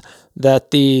T-pads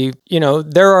that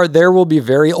there will be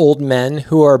very old men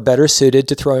who are better suited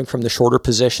to throwing from the shorter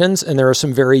positions, and there are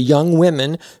some very young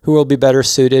women who will be better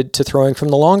suited to throwing from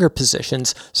the longer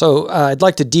positions. So I'd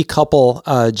like to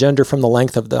decouple gender from the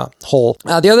length of the hole.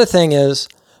 The other thing is,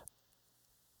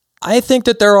 I think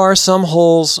that there are some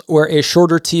holes where a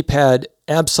shorter T-pad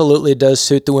absolutely does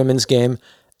suit the women's game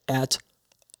at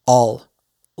all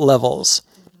levels.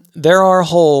 There are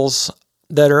holes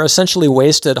that are essentially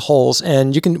wasted holes,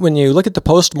 and you can, when you look at the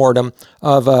postmortem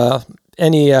of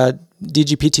any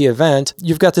DGPT event,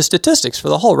 you've got the statistics for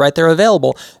the hole right there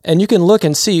available. And you can look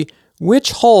and see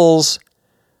which holes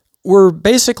were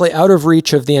basically out of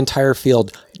reach of the entire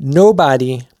field.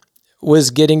 Nobody was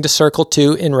getting to circle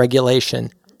 2 in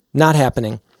regulation. Not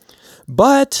happening.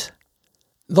 But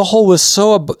the hole was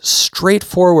so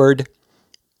straightforward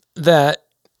that,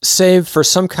 save for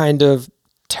some kind of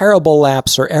terrible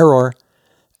lapse or error,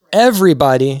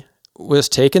 everybody was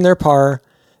taking their par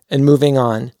and moving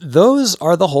on. Those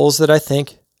are the holes that I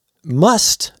think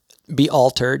must be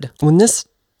altered. When this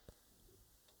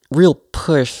real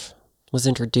push was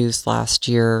introduced last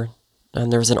year,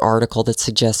 and there was an article that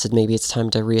suggested maybe it's time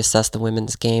to reassess the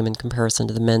women's game in comparison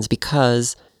to the men's,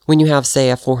 because when you have, say,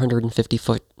 a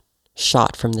 450-foot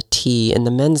shot from the tee, in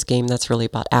the men's game, that's really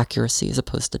about accuracy as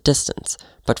opposed to distance.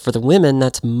 But for the women,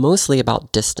 that's mostly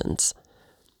about distance.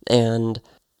 And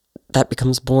that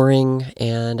becomes boring,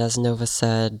 and as Nova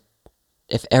said,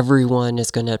 if everyone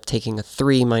is going to end up taking a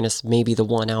 3 minus maybe the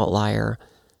one outlier,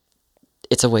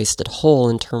 it's a wasted hole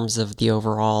in terms of the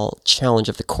overall challenge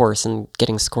of the course and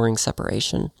getting scoring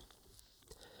separation.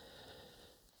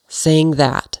 Saying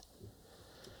that,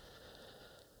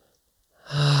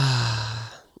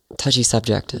 touchy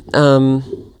subject.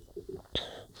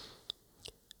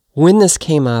 When this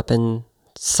came up and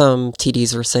some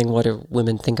TDs were saying, what do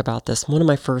women think about this? One of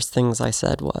my first things I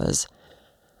said was,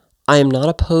 I am not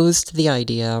opposed to the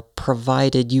idea,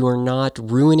 provided you are not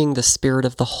ruining the spirit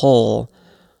of the hole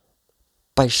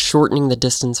by shortening the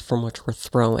distance from which we're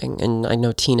throwing. And I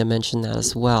know Tina mentioned that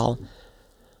as well.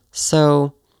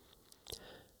 So,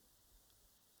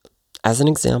 as an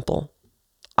example,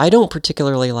 I don't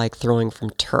particularly like throwing from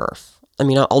turf. I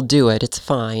mean, I'll do it, it's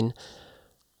fine.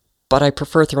 But I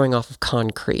prefer throwing off of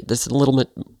concrete. There's a little bit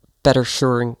better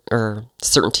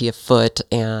certainty of foot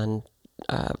and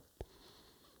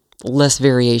less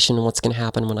variation in what's going to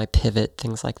happen when I pivot,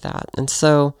 things like that. And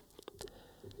so,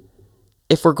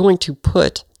 if we're going to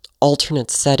put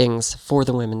alternate settings for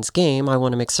the women's game, I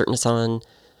want to make certain it's on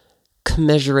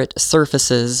commensurate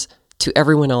surfaces to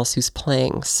everyone else who's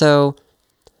playing. So,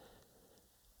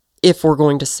 if we're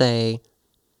going to say,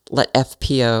 let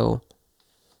FPO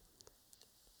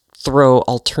throw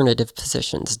alternative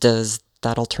positions, does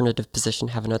that alternative position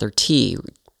have another tee?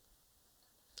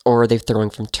 Or are they throwing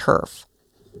from turf?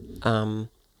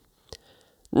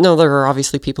 No, there are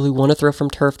obviously people who want to throw from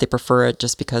turf. They prefer it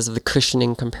just because of the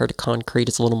cushioning compared to concrete.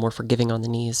 It's a little more forgiving on the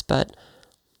knees. But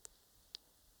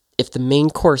if the main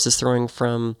course is throwing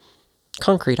from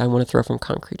concrete, I want to throw from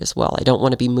concrete as well. I don't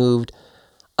want to be moved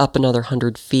up another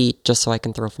 100 feet just so I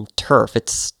can throw from turf.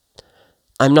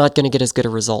 I'm not going to get as good a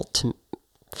result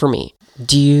for me.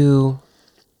 Do you...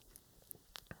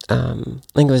 I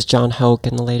think it was John Hoke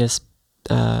in the latest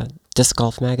Disc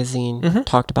Golf magazine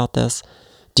talked about this.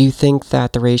 Do you think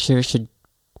that the ratio should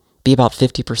be about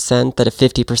 50%, that if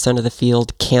 50% of the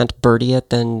field can't birdie it,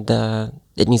 then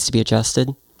it needs to be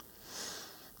adjusted?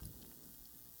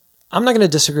 I'm not going to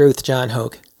disagree with John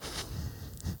Hoke.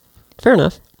 Fair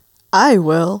enough. I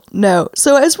will. No.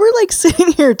 So as we're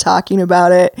sitting here talking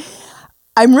about it,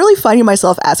 I'm really finding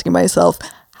myself asking myself,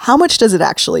 how much does it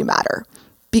actually matter?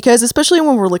 Because especially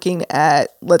when we're looking at,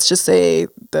 let's just say,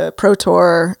 the Pro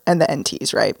Tour and the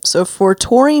NTs, right? So for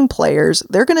touring players,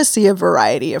 they're going to see a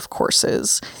variety of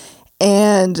courses.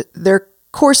 And their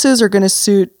courses are going to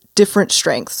suit different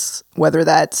strengths, whether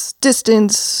that's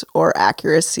distance or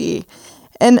accuracy.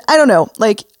 And I don't know,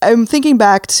 I'm thinking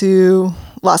back to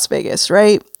Las Vegas,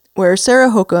 right? Where Sarah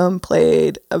Hokom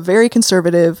played a very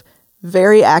conservative,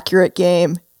 very accurate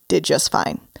game, did just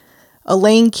fine.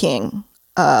 Elaine King,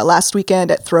 last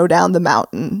weekend at Throwdown the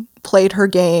Mountain, played her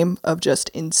game of just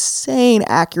insane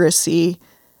accuracy,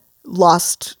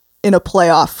 lost in a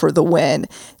playoff for the win.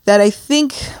 That I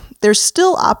think there's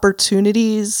still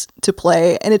opportunities to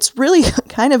play, and it's really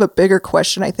kind of a bigger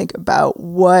question, I think, about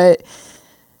what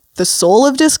the soul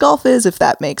of disc golf is, if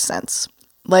that makes sense.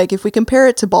 If we compare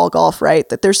it to ball golf, right,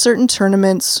 that there's certain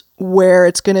tournaments where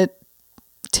it's going to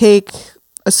take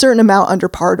a certain amount under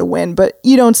par to win, but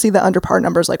you don't see the under par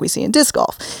numbers like we see in disc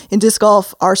golf. In disc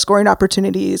golf, our scoring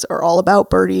opportunities are all about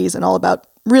birdies and all about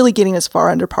really getting as far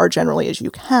under par generally as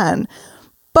you can.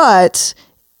 But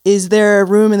is there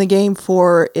room in the game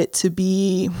for it to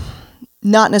be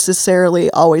not necessarily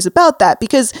always about that?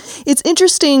 Because it's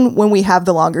interesting when we have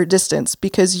the longer distance,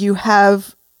 because you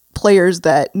have players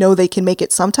that know they can make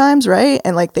it sometimes, right?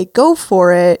 And they go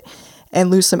for it and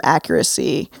lose some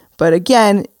accuracy. But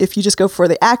again, if you just go for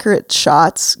the accurate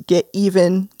shots, get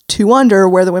even 2 under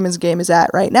where the women's game is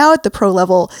at right now at the pro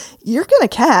level, you're going to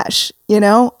cash, I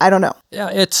don't know. Yeah,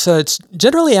 it's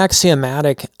generally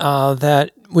axiomatic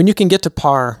that when you can get to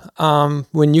par,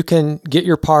 when you can get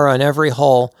your par on every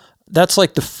hole, that's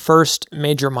like the first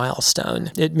major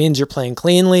milestone. It means you're playing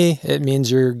cleanly. It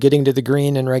means you're getting to the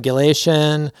green in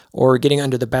regulation or getting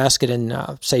under the basket in,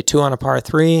 say, 2 on a par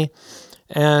 3.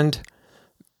 And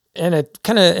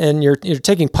you're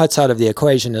taking putts out of the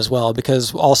equation as well,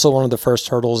 because also one of the first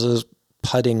hurdles is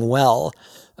putting well.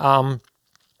 And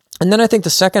then I think the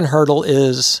second hurdle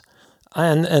is,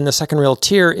 and the second real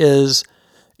tier is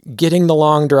getting the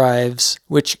long drives,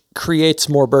 which creates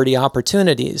more birdie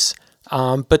opportunities.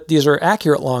 But these are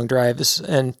accurate long drives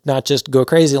and not just go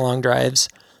crazy long drives,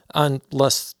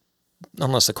 unless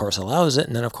the course allows it,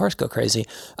 and then of course go crazy.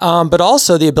 But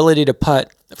also the ability to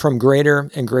putt from greater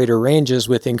and greater ranges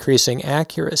with increasing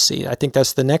accuracy. I think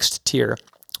that's the next tier.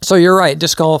 So you're right,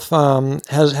 disc golf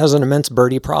has an immense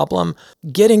birdie problem.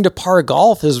 Getting to par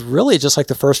golf is really just like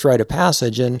the first rite of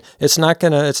passage, and it's not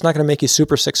gonna make you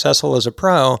super successful as a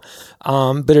pro,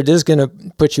 but it is gonna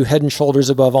put you head and shoulders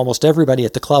above almost everybody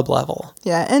at the club level.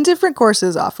 Yeah, and different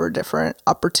courses offer different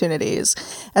opportunities.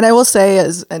 And I will say,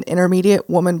 as an intermediate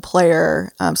woman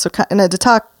player,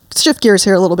 to shift gears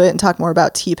here a little bit and talk more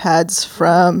about tee pads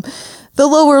from the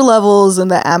lower levels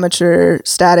and the amateur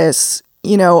status.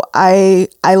 You know, I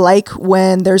like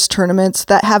when there's tournaments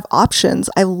that have options.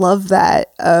 I love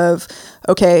that of,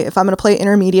 okay, if I'm going to play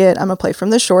intermediate, I'm going to play from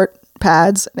the short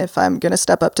pads. And if I'm going to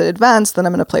step up to advanced, then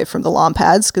I'm going to play from the long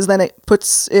pads, because then it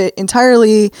puts it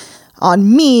entirely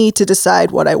on me to decide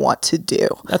what I want to do.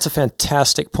 That's a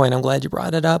fantastic point. I'm glad you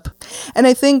brought it up. And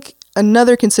I think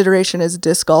another consideration as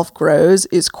disc golf grows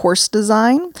is course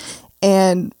design.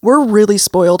 And we're really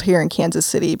spoiled here in Kansas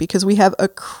City because we have a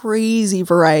crazy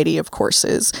variety of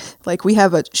courses. Like, we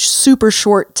have a super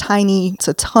short, tiny, it's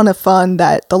a ton of fun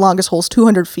that the longest hole's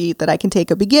 200 feet that I can take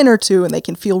a beginner to and they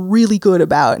can feel really good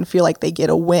about and feel like they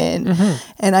get a win.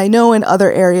 Mm-hmm. And I know in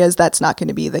other areas that's not going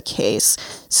to be the case.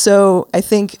 So I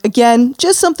think, again,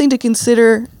 just something to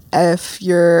consider if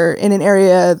you're in an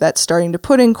area that's starting to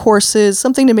put in courses.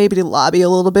 Something to maybe lobby a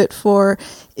little bit for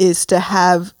is to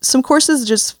have some courses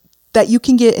just that you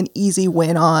can get an easy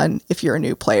win on if you're a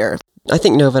new player. I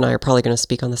think Nova and I are probably going to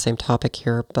speak on the same topic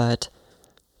here, but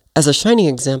as a shining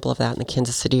example of that in the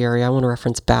Kansas City area, I want to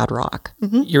reference Bad Rock.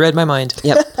 Mm-hmm. You read my mind.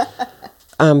 Yep.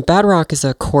 Bad Rock is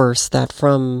a course that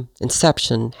from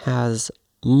inception has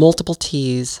multiple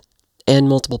tees and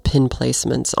multiple pin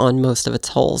placements on most of its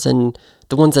holes. And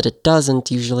the ones that it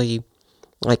doesn't, usually,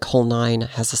 like hole 9,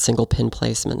 has a single pin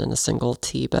placement and a single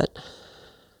tee, but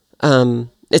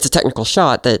it's a technical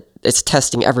shot that it's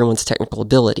testing everyone's technical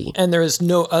ability. And there is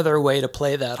no other way to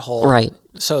play that hole. Right.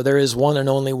 So there is one and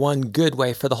only one good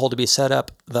way for the hole to be set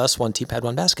up, thus one tee pad,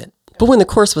 one basket. But when the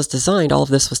course was designed, all of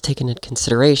this was taken into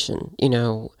consideration. You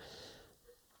know,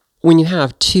 when you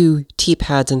have 2 tee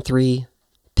pads and 3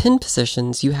 pin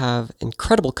positions, you have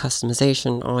incredible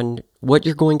customization on what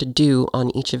you're going to do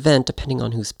on each event depending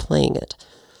on who's playing it.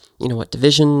 You know, what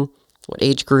division, what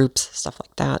age groups, stuff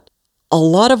like that. A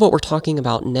lot of what we're talking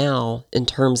about now in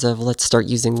terms of let's start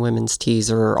using women's tees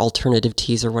or alternative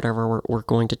tees or whatever we're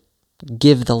going to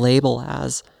give the label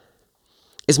as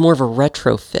is more of a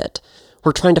retrofit.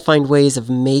 We're trying to find ways of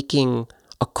making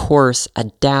a course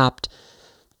adapt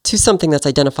to something that's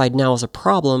identified now as a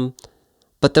problem,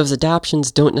 but those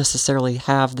adaptions don't necessarily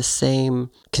have the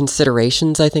same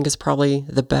considerations, I think is probably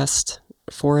the best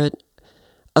for it,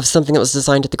 of something that was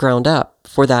designed at the ground up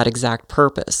for that exact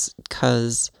purpose.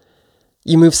 Because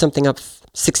you move something up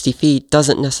 60 feet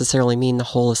doesn't necessarily mean the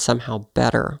hole is somehow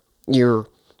better. You're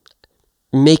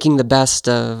making the best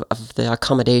of the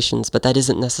accommodations, but that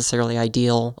isn't necessarily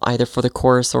ideal either for the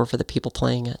course or for the people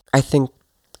playing it. I think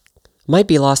might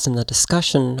be lost in the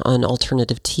discussion on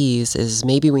alternative tees is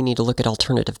maybe we need to look at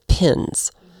alternative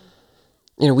pins.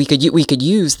 You know, we could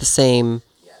use the same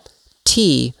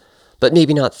tee, but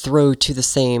maybe not throw to the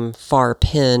same far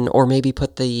pin, or maybe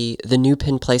put the new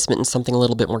pin placement in something a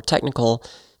little bit more technical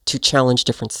to challenge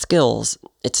different skills.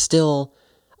 It still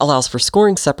allows for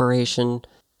scoring separation,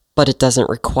 but it doesn't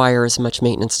require as much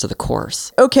maintenance to the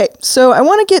course. Okay, so I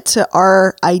want to get to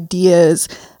our ideas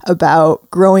about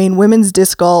growing women's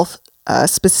disc golf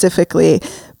specifically,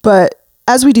 but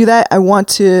as we do that, I want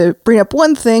to bring up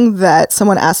one thing that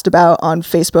someone asked about on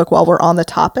Facebook while we're on the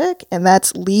topic, and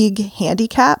that's league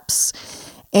handicaps.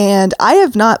 And I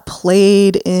have not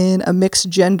played in a mixed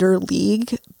gender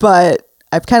league, but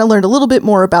I've kind of learned a little bit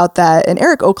more about that. And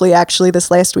Eric Oakley, actually, this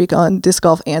last week on Disc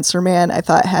Golf Answer Man, I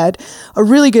thought had a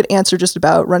really good answer just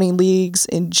about running leagues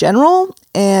in general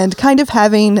and kind of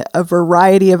having a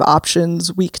variety of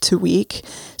options week to week.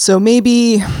 So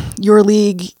maybe your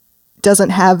league doesn't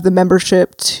have the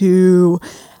membership to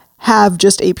have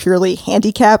just a purely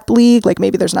handicap league, like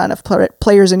maybe there's not enough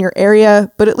players in your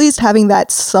area, but at least having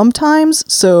that sometimes,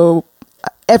 so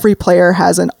every player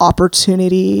has an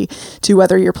opportunity to,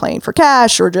 whether you're playing for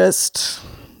cash or just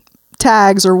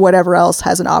tags or whatever else,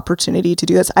 has an opportunity to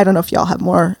do this. I don't know if y'all have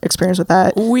more experience with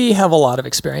that. We have a lot of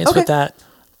experience with that.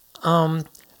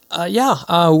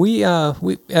 We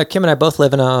Kim and I both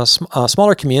live in a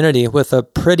smaller community with a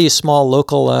pretty small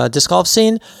local disc golf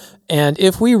scene. And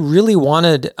if we really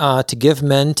wanted to give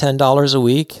men $10 a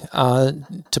week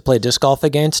to play disc golf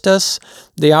against us,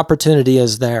 the opportunity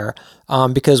is there,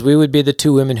 because we would be the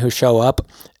two women who show up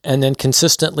and then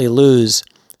consistently lose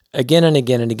again and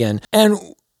again and again. And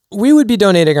we would be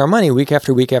donating our money week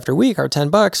after week after week, our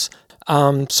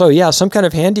 $10. So yeah, some kind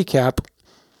of handicap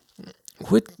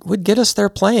would get us there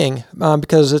playing,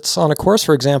 because it's on a course,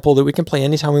 for example, that we can play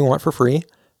anytime we want for free.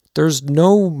 There's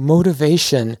no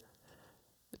motivation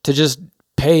to just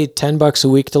pay $10 a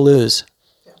week to lose.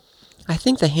 I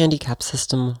think the handicap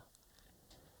system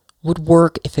would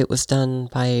work if it was done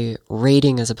by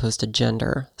rating as opposed to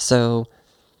gender. So,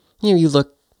 you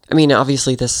look,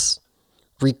 obviously this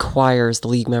requires the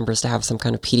league members to have some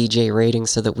kind of PDGA rating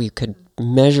so that we could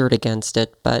measure it against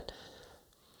it. But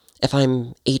if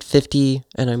I'm 850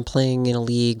 and I'm playing in a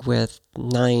league with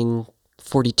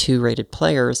 942 rated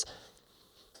players,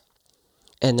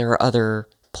 and there are other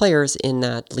players in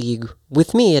that league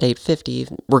with me at 850,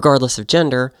 regardless of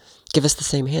gender, give us the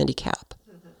same handicap.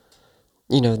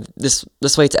 This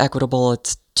way it's equitable.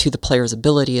 It's to the player's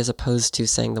ability as opposed to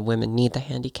saying the women need the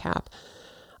handicap.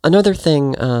 Another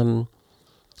thing,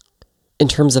 in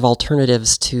terms of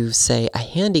alternatives to, say, a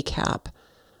handicap,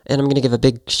 and I'm going to give a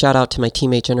big shout out to my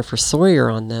teammate Jennifer Sawyer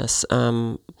on this.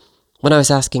 When I was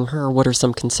asking her what are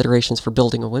some considerations for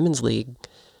building a women's league,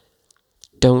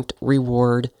 don't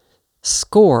reward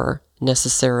score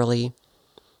necessarily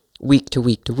week to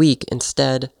week to week.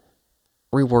 Instead,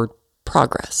 reward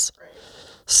progress.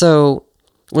 So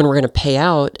when we're going to pay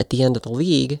out at the end of the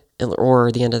league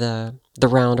or the end of the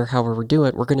round or however we do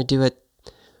it, we're going to do it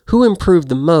who improved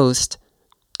the most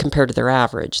compared to their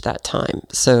average that time.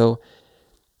 So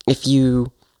if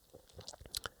you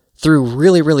threw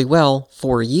really, really well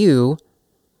for you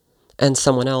and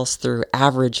someone else threw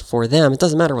average for them, it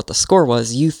doesn't matter what the score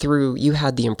was, you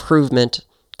had the improvement,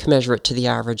 commensurate to the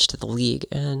average to the league.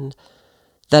 And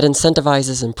that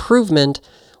incentivizes improvement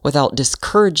without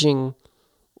discouraging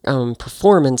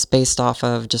performance based off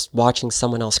of just watching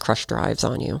someone else crush drives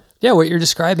on you. Yeah, what you're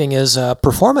describing is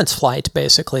performance flight,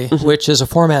 basically, which is a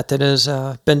format that has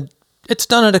it's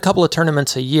done at a couple of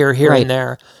tournaments a year here and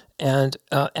there. And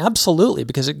absolutely,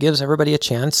 because it gives everybody a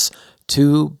chance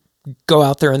to go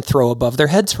out there and throw above their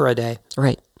heads for a day.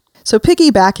 Right. So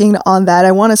piggybacking on that,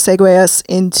 I want to segue us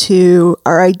into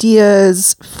our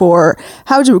ideas for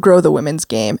how to grow the women's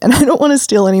game. And I don't want to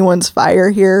steal anyone's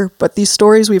fire here, but these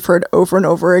stories we've heard over and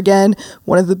over again,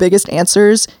 one of the biggest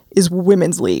answers is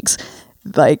women's leagues.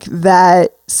 Like,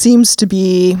 that seems to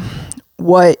be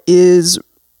what is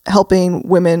helping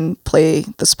women play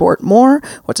the sport more,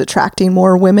 what's attracting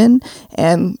more women.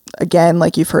 And again,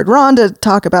 like you've heard Rhonda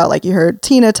talk about, like you heard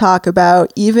Tina talk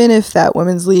about, even if that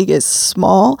women's league is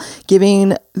small,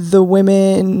 giving the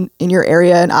women in your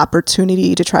area an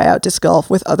opportunity to try out disc golf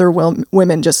with other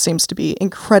women just seems to be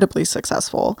incredibly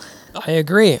successful. I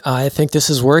agree. I think this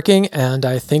is working, and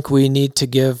I think we need to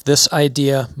give this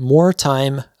idea more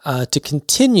time to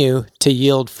continue to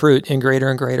yield fruit in greater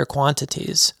and greater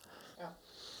quantities.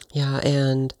 Yeah,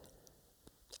 and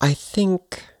I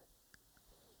think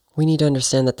we need to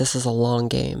understand that this is a long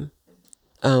game.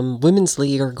 Women's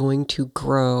league are going to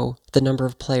grow the number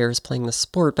of players playing the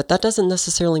sport, but that doesn't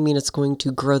necessarily mean it's going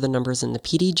to grow the numbers in the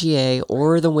PDGA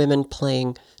or the women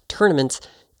playing tournaments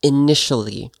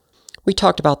initially. We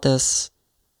talked about this,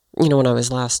 when I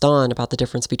was last on, about the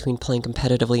difference between playing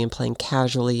competitively and playing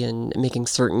casually and making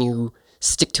certain you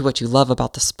stick to what you love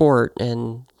about the sport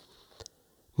and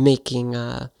making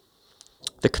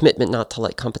the commitment not to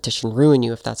let competition ruin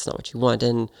you if that's not what you want.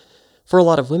 And for a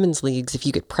lot of women's leagues, if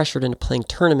you get pressured into playing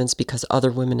tournaments because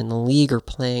other women in the league are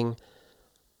playing,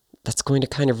 that's going to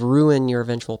kind of ruin your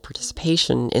eventual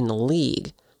participation in the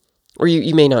league. Or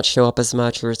you may not show up as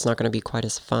much, or it's not going to be quite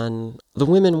as fun. The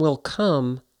women will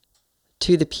come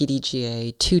to the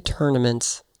PDGA, to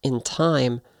tournaments in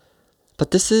time, but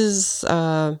this is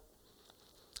a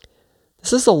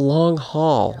long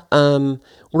haul.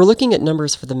 We're looking at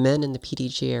numbers for the men in the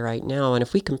PDGA right now, and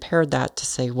if we compared that to,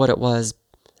 say, what it was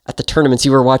at the tournaments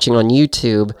you were watching on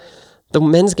YouTube, the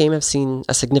men's game have seen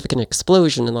a significant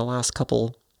explosion in the last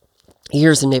couple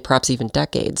years and maybe perhaps even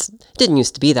decades. It didn't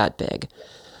used to be that big.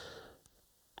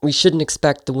 We shouldn't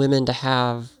expect the women to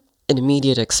have an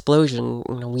immediate explosion.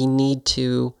 We need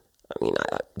to,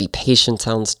 be patient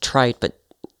sounds trite, but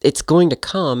it's going to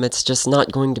come. It's just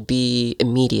not going to be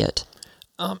immediate.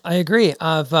 I agree.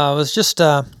 I was just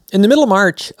in the middle of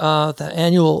March, the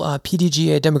annual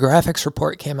PDGA demographics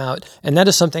report came out, and that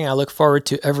is something I look forward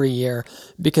to every year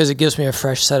because it gives me a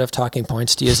fresh set of talking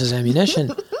points to use as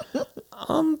ammunition.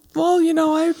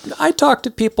 I talk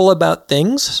to people about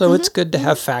things, so it's good to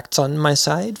have facts on my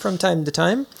side from time to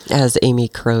time. As Amy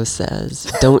Crow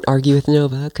says, don't argue with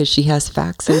Nova because she has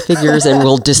facts and figures and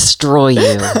will destroy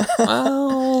you.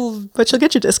 But she'll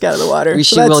get your disc out of the water.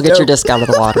 She will get your disc out of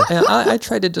the water. I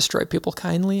try to destroy people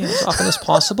kindly as often as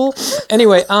possible.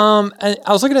 Anyway, I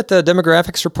was looking at the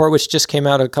demographics report, which just came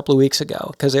out a couple of weeks ago,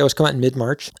 because they always come out in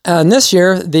mid-March. And this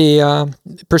year, the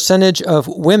percentage of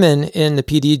women in the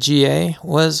PDGA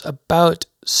was about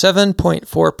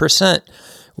 7.4%,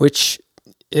 which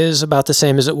is about the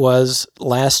same as it was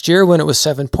last year when it was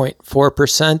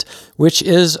 7.4%, which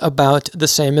is about the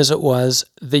same as it was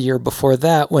the year before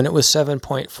that when it was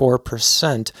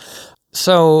 7.4%.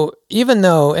 So even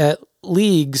though at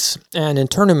leagues and in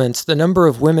tournaments, the number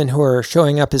of women who are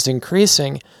showing up is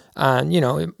increasing,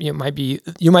 you might be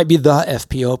the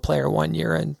FPO player one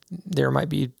year and there might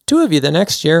be two of you the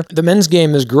next year. The men's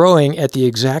game is growing at the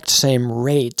exact same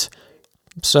rate.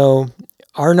 So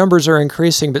our numbers are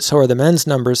increasing, but so are the men's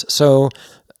numbers. So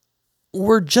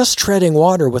we're just treading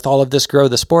water with all of this grow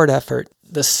the sport effort.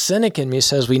 The cynic in me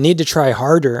says we need to try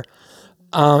harder.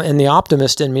 And the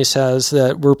optimist in me says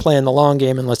that we're playing the long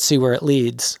game and let's see where it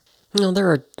leads.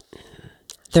 There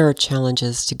are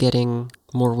challenges to getting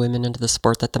more women into the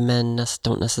sport that the men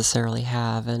don't necessarily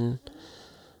have. And,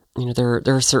 there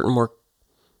are certain more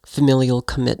familial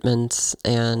commitments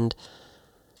and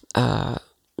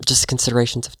just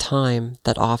considerations of time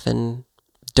that often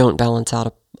don't balance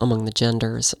out among the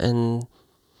genders. And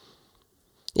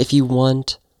if you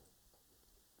want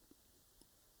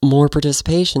more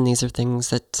participation, these are things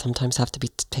that sometimes have to be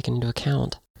taken into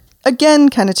account. Again,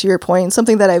 kind of to your point,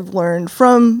 something that I've learned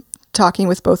from talking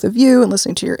with both of you and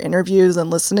listening to your interviews and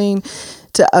listening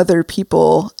to other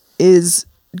people is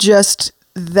just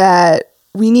that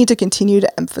we need to continue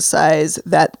to emphasize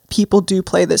that people do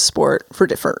play this sport for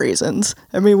different reasons.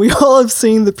 I mean, we all have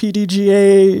seen the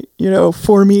PDGA,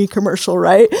 for me commercial,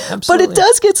 right? Absolutely. But it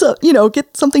does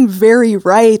get something very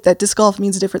right that disc golf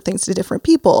means different things to different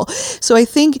people. So I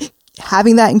think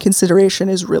having that in consideration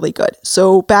is really good.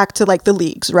 So back to the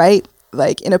leagues, right?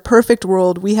 In a perfect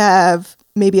world, we have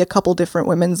maybe a couple different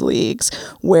women's leagues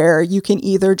where you can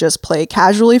either just play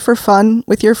casually for fun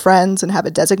with your friends and have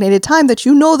a designated time that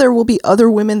there will be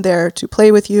other women there to play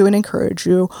with you and encourage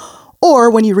you.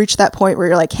 Or when you reach that point where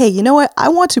you're like, hey, you know what? I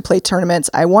want to play tournaments.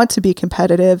 I want to be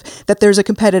competitive, that there's a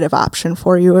competitive option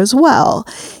for you as well.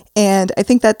 And I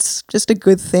think that's just a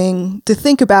good thing to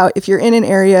think about if you're in an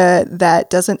area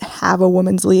that doesn't have a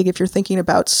women's league. If you're thinking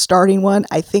about starting one,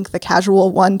 I think the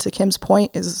casual one, to Kim's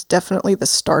point, is definitely the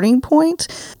starting point.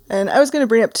 And I was going to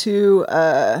bring up too,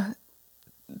 the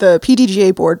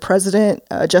PDGA board president,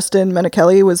 Justin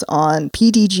Menacheli, was on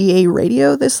PDGA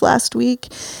radio this last week.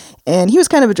 And he was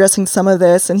kind of addressing some of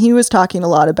this, and he was talking a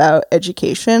lot about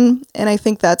education. And I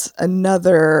think that's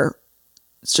another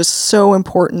just so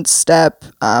important step,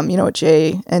 what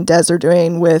Jay and Des are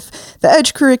doing with the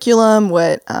EDGE curriculum,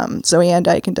 what Zoe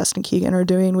Andyke and Dustin Keegan are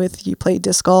doing with You Play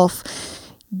Disc Golf,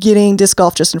 getting disc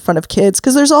golf just in front of kids,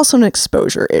 because there's also an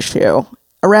exposure issue.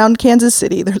 Around Kansas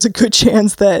City, there's a good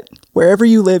chance that wherever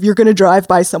you live, you're going to drive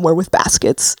by somewhere with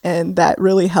baskets, and that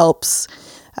really helps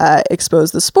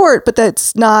expose the sport, but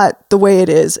that's not the way it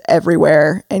is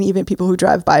everywhere. And even people who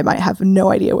drive by might have no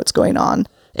idea what's going on.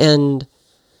 And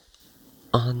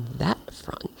on that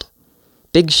front,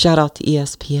 big shout out to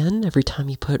ESPN every time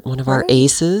you put one of our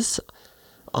aces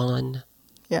on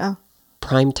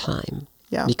prime time.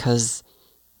 Yeah. Because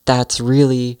that's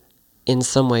really, in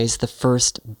some ways, the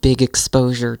first big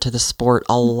exposure to the sport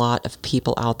a lot of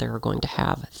people out there are going to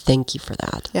have. Thank you for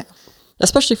that. Yeah.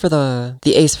 Especially for the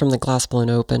ace from the Glassblown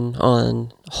Open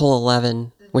on hole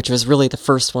 11, which was really the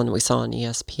first one that we saw on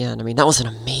ESPN. I mean, that was an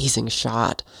amazing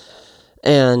shot.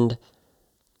 And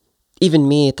even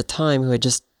me at the time, who had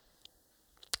just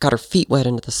got her feet wet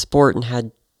into the sport and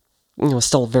had,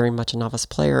 still very much a novice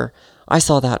player, I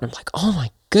saw that and I'm like, oh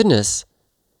my goodness,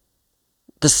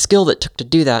 the skill that took to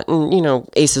do that. And,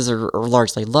 aces are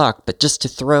largely luck, but just to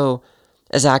throw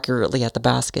as accurately at the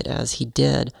basket as he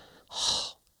did,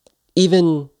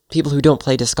 even people who don't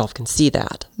play disc golf can see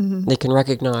that. Mm-hmm. They can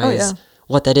recognize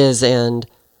what that is and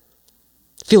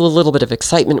feel a little bit of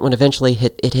excitement when eventually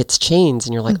it hits chains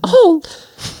and you're like, oh,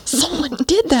 someone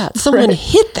did that. Someone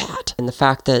hit that. And the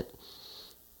fact that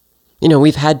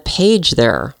we've had Paige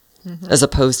there as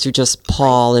opposed to just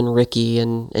Paul and Ricky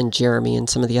and Jeremy and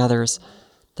some of the others.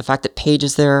 The fact that Paige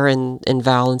is there and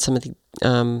Val and some of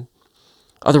the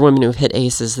other women who've hit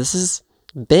aces, this is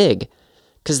big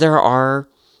because there are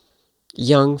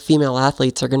young female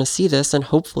athletes are going to see this and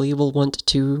hopefully will want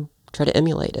to try to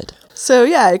emulate it. So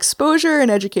yeah, exposure and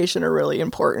education are really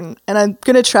important. And I'm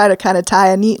going to try to kind of tie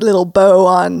a neat little bow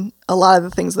on a lot of the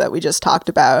things that we just talked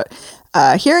about.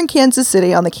 Here in Kansas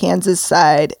City, on the Kansas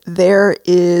side, there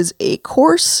is a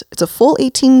course. It's a full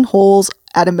 18 holes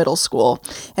at a middle school.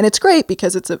 And it's great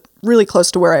because it's really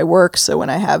close to where I work. So when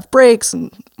I have breaks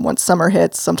and once summer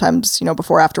hits, sometimes,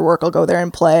 before after work, I'll go there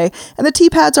and play. And the tee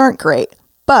pads aren't great,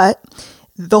 but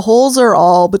the holes are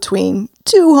all between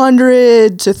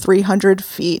 200 to 300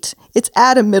 feet. It's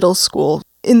at a middle school.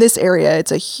 In this area,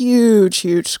 it's a huge,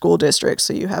 huge school district.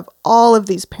 So you have all of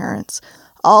these parents,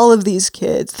 all of these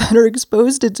kids that are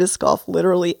exposed to disc golf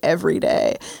literally every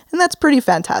day. And that's pretty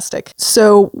fantastic.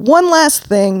 So one last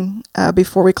thing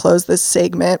before we close this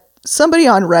segment, somebody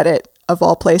on Reddit, of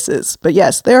all places, but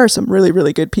yes, there are some really,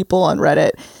 really good people on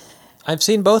Reddit. I've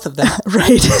seen both of them.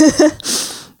 Right.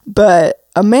 But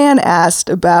a man asked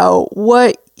about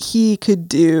what he could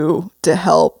do to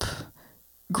help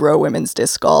grow women's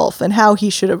disc golf and how he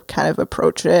should have kind of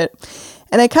approach it.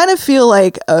 And I kind of feel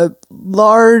like a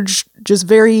large, just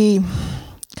very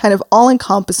kind of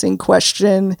all-encompassing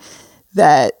question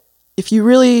that if you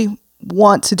really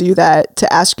want to do that,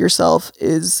 to ask yourself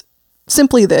is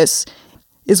simply this: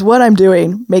 is what I'm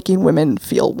doing making women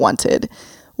feel wanted?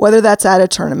 Whether that's at a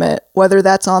tournament, whether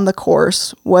that's on the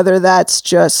course, whether that's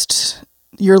just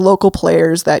your local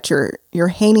players that you're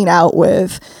hanging out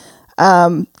with,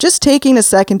 just taking a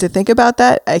second to think about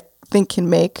that, I think can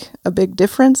make a big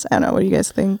difference. I don't know. What do you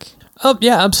guys think? Oh,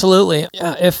 yeah, absolutely.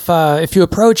 Yeah, if you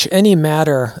approach any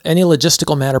matter, any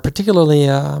logistical matter, particularly,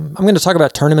 I'm going to talk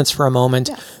about tournaments for a moment,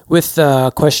 with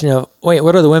the question of, wait,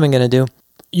 what are the women going to do?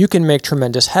 You can make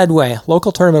tremendous headway.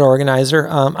 Local tournament organizer,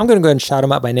 I'm going to go ahead and shout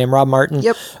him out by name, Rob Martin.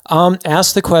 Yep.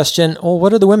 Ask the question, well,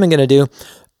 what are the women going to do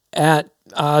at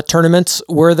tournaments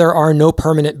where there are no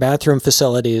permanent bathroom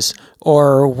facilities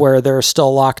or where they're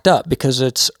still locked up because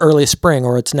it's early spring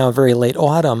or it's now very late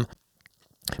autumn?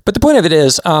 But the point of it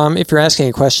is, if you're asking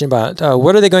a question about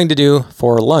what are they going to do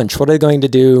for lunch, what are they going to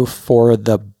do for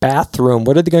the bathroom,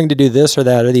 what are they going to do this or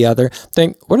that or the other,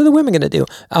 think, what are the women going to do?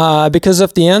 Because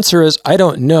if the answer is, I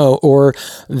don't know, or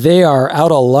they are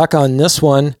out of luck on this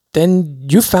one, then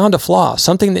you found a flaw,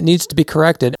 something that needs to be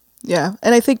corrected. Yeah.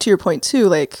 And I think to your point too,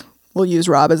 like we'll use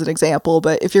Rob as an example,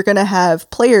 but if you're going to have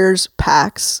players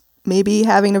packs, maybe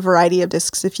having a variety of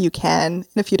discs if you can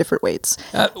in a few different weights.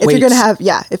 If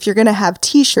you're going to have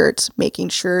t-shirts, making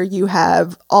sure you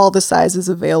have all the sizes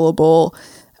available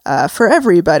for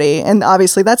everybody. And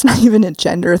obviously that's not even a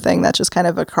gender thing. That's just kind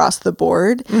of across the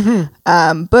board.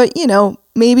 Mm-hmm. But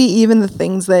maybe even the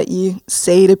things that you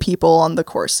say to people on the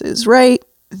courses, right?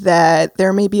 That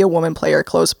there may be a woman player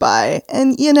close by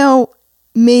and,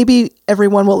 maybe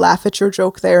everyone will laugh at your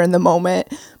joke there in the moment,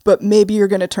 but maybe you're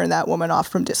going to turn that woman off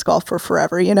from disc golf for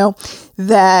forever,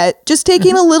 that just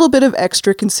taking a little bit of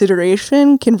extra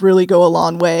consideration can really go a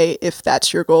long way if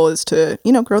that's your goal, is to,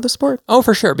 grow the sport. Oh,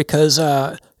 for sure. Because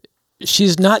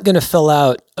she's not going to fill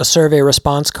out a survey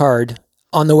response card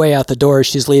on the way out the door as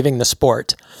she's leaving the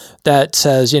sport that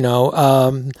says,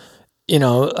 the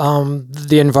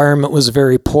environment was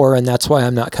very poor and that's why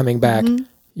I'm not coming back. Mm-hmm.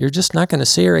 You're just not going to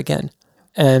see her again.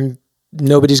 And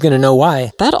nobody's going to know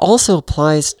why. That also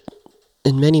applies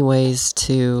in many ways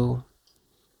to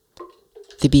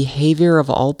the behavior of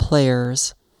all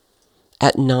players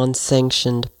at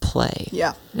non-sanctioned play.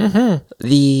 Yeah. Mm-hmm.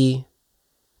 The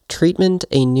treatment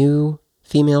a new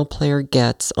female player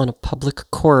gets on a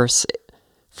public course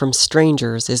from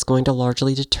strangers is going to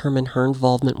largely determine her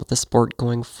involvement with the sport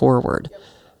going forward. Yep.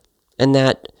 And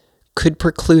that could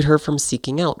preclude her from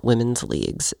seeking out women's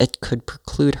leagues. It could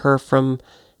preclude her from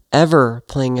ever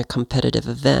playing a competitive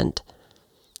event.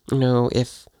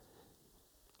 If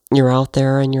you're out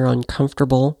there and you're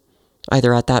uncomfortable,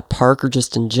 either at that park or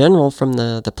just in general from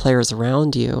the players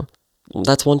around you,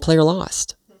 that's one player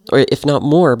lost. Or if not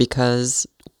more, because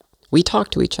we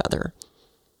talk to each other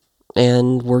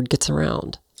and word gets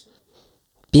around.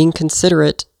 Being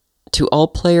considerate to all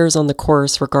players on the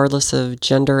course, regardless of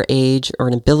gender, age, or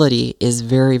an ability, is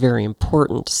very, very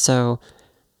important. So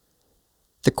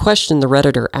the question the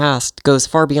Redditor asked goes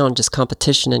far beyond just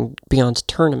competition and beyond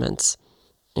tournaments.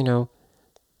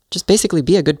 Just basically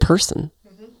be a good person.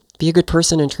 Mm-hmm. Be a good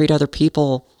person and treat other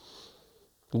people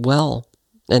well.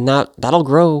 And that'll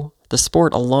grow the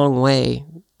sport a long way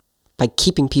by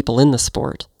keeping people in the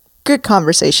sport. Good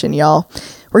conversation, y'all.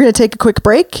 We're going to take a quick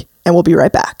break, and we'll be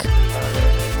right back.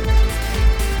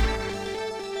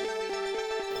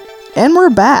 And we're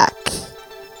back.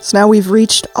 So now we've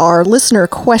reached our listener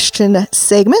question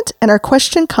segment, and our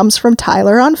question comes from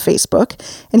Tyler on Facebook,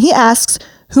 and he asks,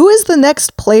 who is the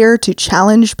next player to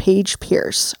challenge Paige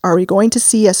Pierce? Are we going to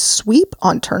see a sweep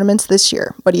on tournaments this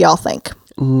year? What do y'all think?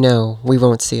 No, we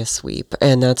won't see a sweep,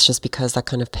 and that's just because that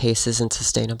kind of pace isn't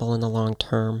sustainable in the long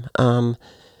term.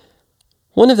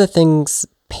 One of the things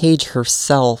Paige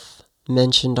herself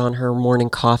mentioned on her morning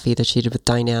coffee that she did with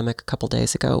Dynamic a couple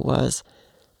days ago was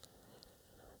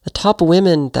the top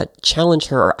women that challenge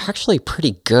her are actually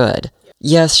pretty good.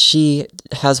 Yes, she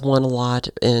has won a lot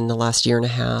in the last year and a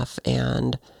half,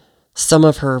 and some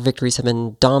of her victories have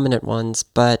been dominant ones,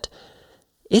 but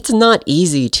it's not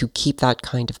easy to keep that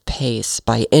kind of pace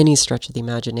by any stretch of the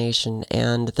imagination,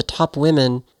 and the top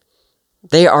women,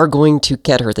 they are going to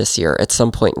get her this year at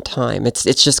some point in time. It's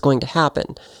just going to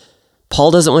happen.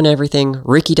 Paul doesn't win everything.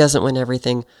 Ricky doesn't win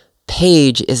everything.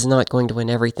 Paige is not going to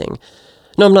win everything.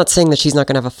 No, I'm not saying that she's not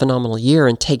going to have a phenomenal year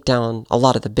and take down a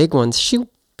lot of the big ones. She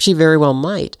very well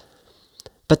might.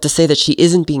 But to say that she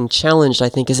isn't being challenged, I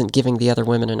think, isn't giving the other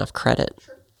women enough credit.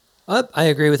 I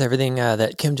agree with everything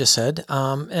that Kim just said.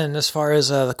 And as far as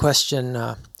the question,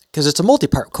 because it's a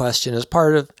multi-part question, as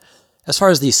far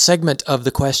as the segment of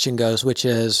the question goes, which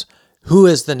is who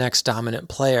is the next dominant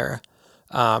player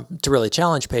to really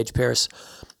challenge Paige Pierce,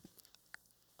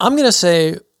 I'm going to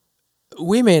say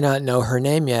we may not know her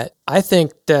name yet. I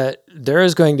think that there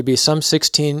is going to be some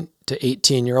 16 to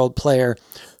 18-year-old player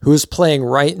who's playing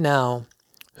right now,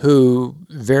 who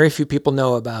very few people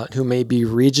know about, who may be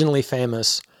regionally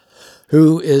famous,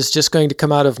 who is just going to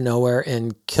come out of nowhere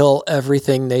and kill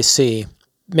everything they see.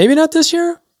 Maybe not this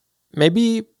year,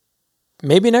 maybe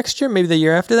next year, maybe the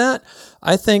year after that.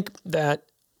 I think that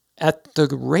at the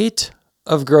rate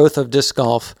of growth of disc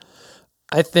golf,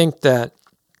 I think that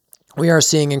we are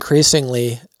seeing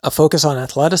increasingly a focus on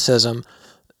athleticism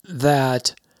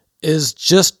that is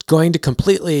just going to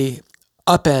completely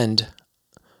upend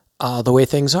the way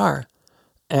things are.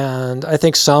 And I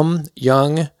think some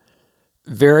young,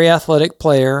 very athletic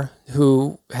player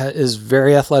who is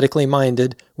very athletically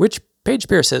minded, which Paige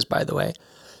Pierce is, by the way,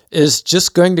 is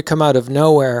just going to come out of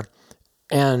nowhere,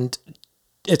 and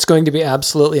it's going to be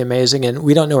absolutely amazing, and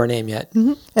we don't know her name yet.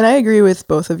 Mm-hmm. And I agree with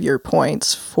both of your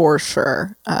points for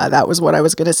sure. That was what I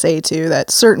was going to say too,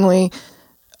 that certainly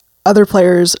other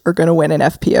players are going to win an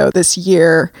FPO this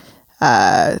year,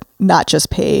 not just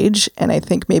Paige. And I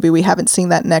think maybe we haven't seen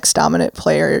that next dominant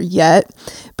player yet.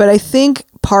 But I think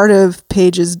part of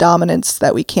Paige's dominance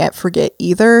that we can't forget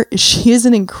either is she is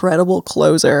an incredible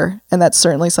closer. And that's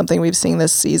certainly something we've seen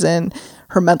this season.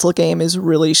 Her mental game is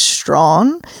really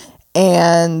strong.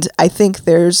 And I think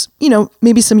there's,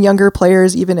 maybe some younger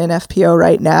players even in FPO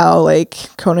right now, like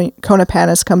Kona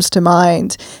Panis comes to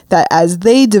mind, that as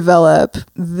they develop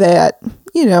that,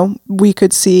 we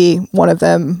could see one of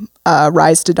them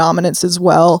rise to dominance as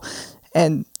well.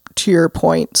 And to your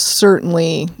point,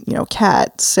 certainly,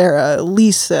 Kat, Sarah,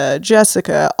 Lisa,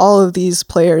 Jessica, all of these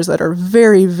players that are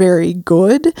very, very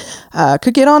good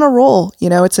could get on a roll.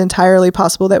 It's entirely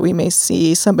possible that we may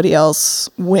see somebody else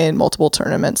win multiple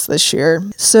tournaments this year.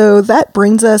 So that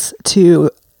brings us to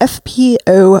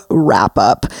FPO wrap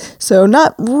up. So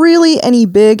not really any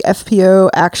big FPO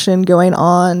action going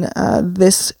on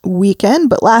this weekend,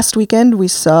 but last weekend we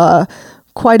saw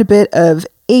quite a bit of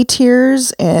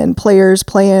A-tiers and players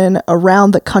playing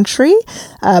around the country.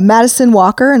 Madison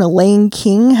Walker and Elaine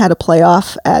King had a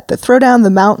playoff at the Throwdown the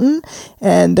Mountain,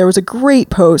 and there was a great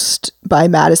post by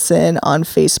Madison on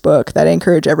Facebook that I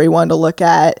encourage everyone to look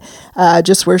at,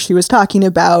 just where she was talking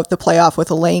about the playoff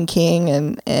with Elaine King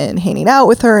and hanging out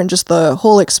with her and just the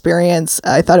whole experience.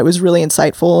 I thought it was really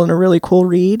insightful and a really cool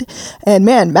read. And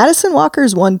man, Madison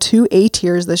Walker's won 2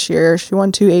 A-tiers this year. She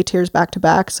won 2 A-tiers back to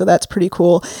back, so that's pretty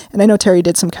cool. And I know Terry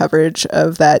did some coverage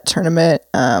of that tournament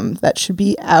that should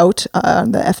be out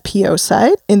on the FPO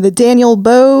side. In the Daniel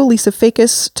Bow, Lisa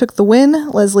Fakis took the win.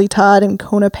 Leslie Todd and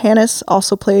Kona Panis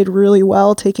also played really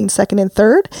well, taking second and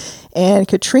third. And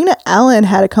Katrina Allen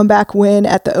had a comeback win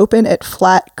at the Open at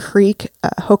Flat Creek.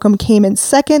 Hokum came in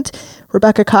second.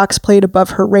 Rebecca Cox played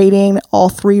above her rating all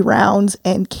 3 rounds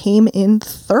and came in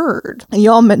third. And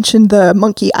you all mentioned the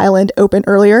Monkey Island Open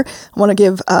earlier. I want to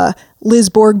give Liz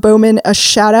Borg-Bowman a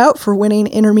shout out for winning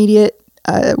intermediate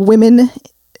women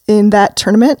in that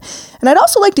tournament. And I'd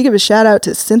also like to give a shout out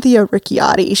to Cynthia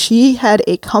Ricciardi. She had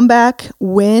a comeback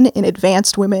win in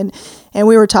advanced women. And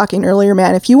we were talking earlier,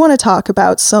 man, if you want to talk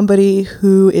about somebody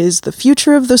who is the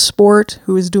future of the sport,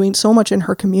 who is doing so much in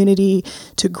her community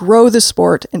to grow the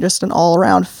sport, and just an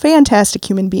all-around fantastic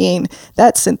human being,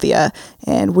 that's Cynthia.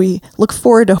 And we look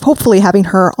forward to hopefully having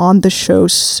her on the show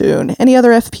soon. Any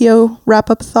other FPO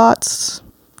wrap-up thoughts?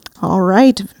 All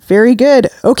right, very good.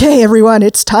 Okay, everyone,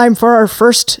 it's time for our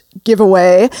first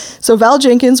giveaway. So Val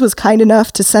Jenkins was kind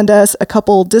enough to send us a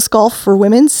couple Disc Golf for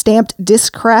Women stamped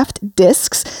Discraft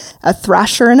discs, a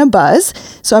Thrasher and a Buzz.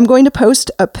 So I'm going to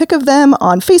post a pic of them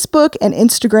on Facebook and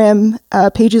Instagram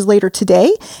pages later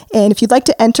today. And if you'd like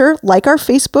to enter, like our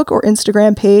Facebook or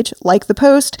Instagram page, like the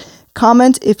post,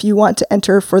 comment if you want to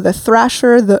enter for the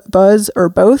Thrasher, the Buzz, or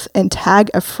both, and tag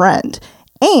a friend.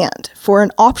 And for an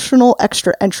optional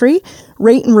extra entry,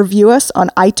 rate and review us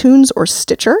on iTunes or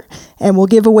Stitcher, and we'll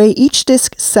give away each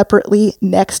disc separately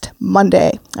next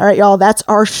Monday. All right, y'all, that's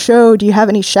our show. Do you have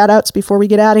any shout outs before we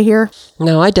get out of here?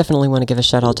 No, I definitely want to give a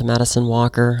shout out to Madison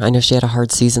Walker. I know she had a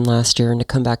hard season last year, and to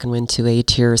come back and win 2 A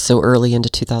tiers so early into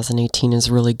 2018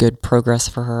 is really good progress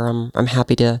for her. I'm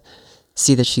happy to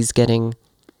see that she's getting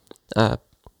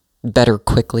better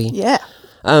quickly. Yeah.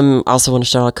 I also want to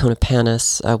shout out Kona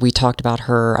Panis. We talked about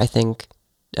her, I think,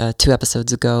 2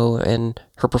 episodes ago and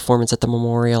her performance at the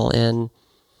Memorial. And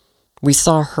we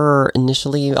saw her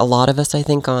initially, a lot of us, I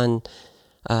think, on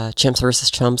Champs vs.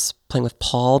 Chumps playing with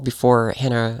Paul before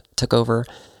Hannah took over.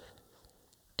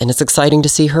 And it's exciting to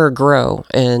see her grow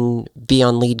and be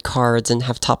on lead cards and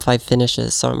have top 5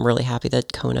 finishes. So I'm really happy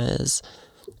that Kona is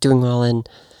doing well. And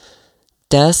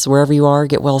Des, wherever you are,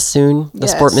 get well soon. The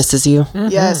sport misses you. Mm-hmm.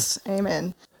 Yes,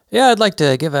 amen. Yeah, I'd like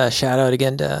to give a shout out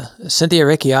again to Cynthia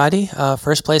Ricciardi,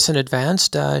 first place in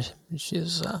advanced.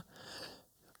 She's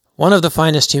one of the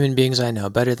finest human beings I know,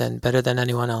 better than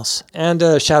anyone else. And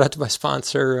shout out to my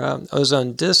sponsor,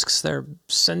 Ozone Discs. They're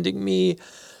sending me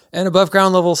an above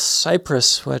ground level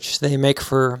Cypress, which they make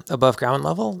for above ground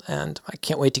level, and I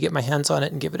can't wait to get my hands on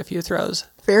it and give it a few throws.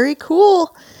 Very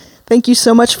cool. Thank you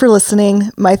so much for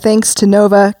listening. My thanks to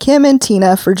Nova, Kim, and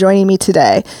Tina for joining me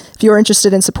today. If you are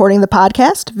interested in supporting the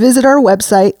podcast, visit our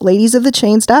website,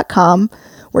 ladiesofthechains.com,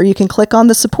 where you can click on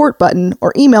the support button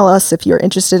or email us if you're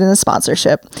interested in a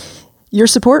sponsorship. Your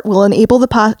support will enable the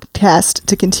podcast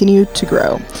to continue to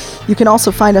grow. You can also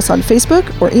find us on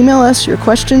Facebook or email us your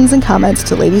questions and comments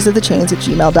to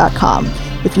ladiesofthechains@gmail.com.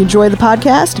 If you enjoy the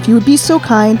podcast, if you would be so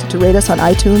kind to rate us on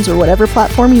iTunes or whatever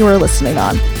platform you are listening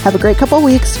on. Have a great couple of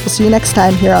weeks. We'll see you next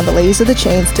time here on the Ladies of the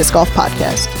Chains Disc Golf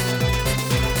Podcast.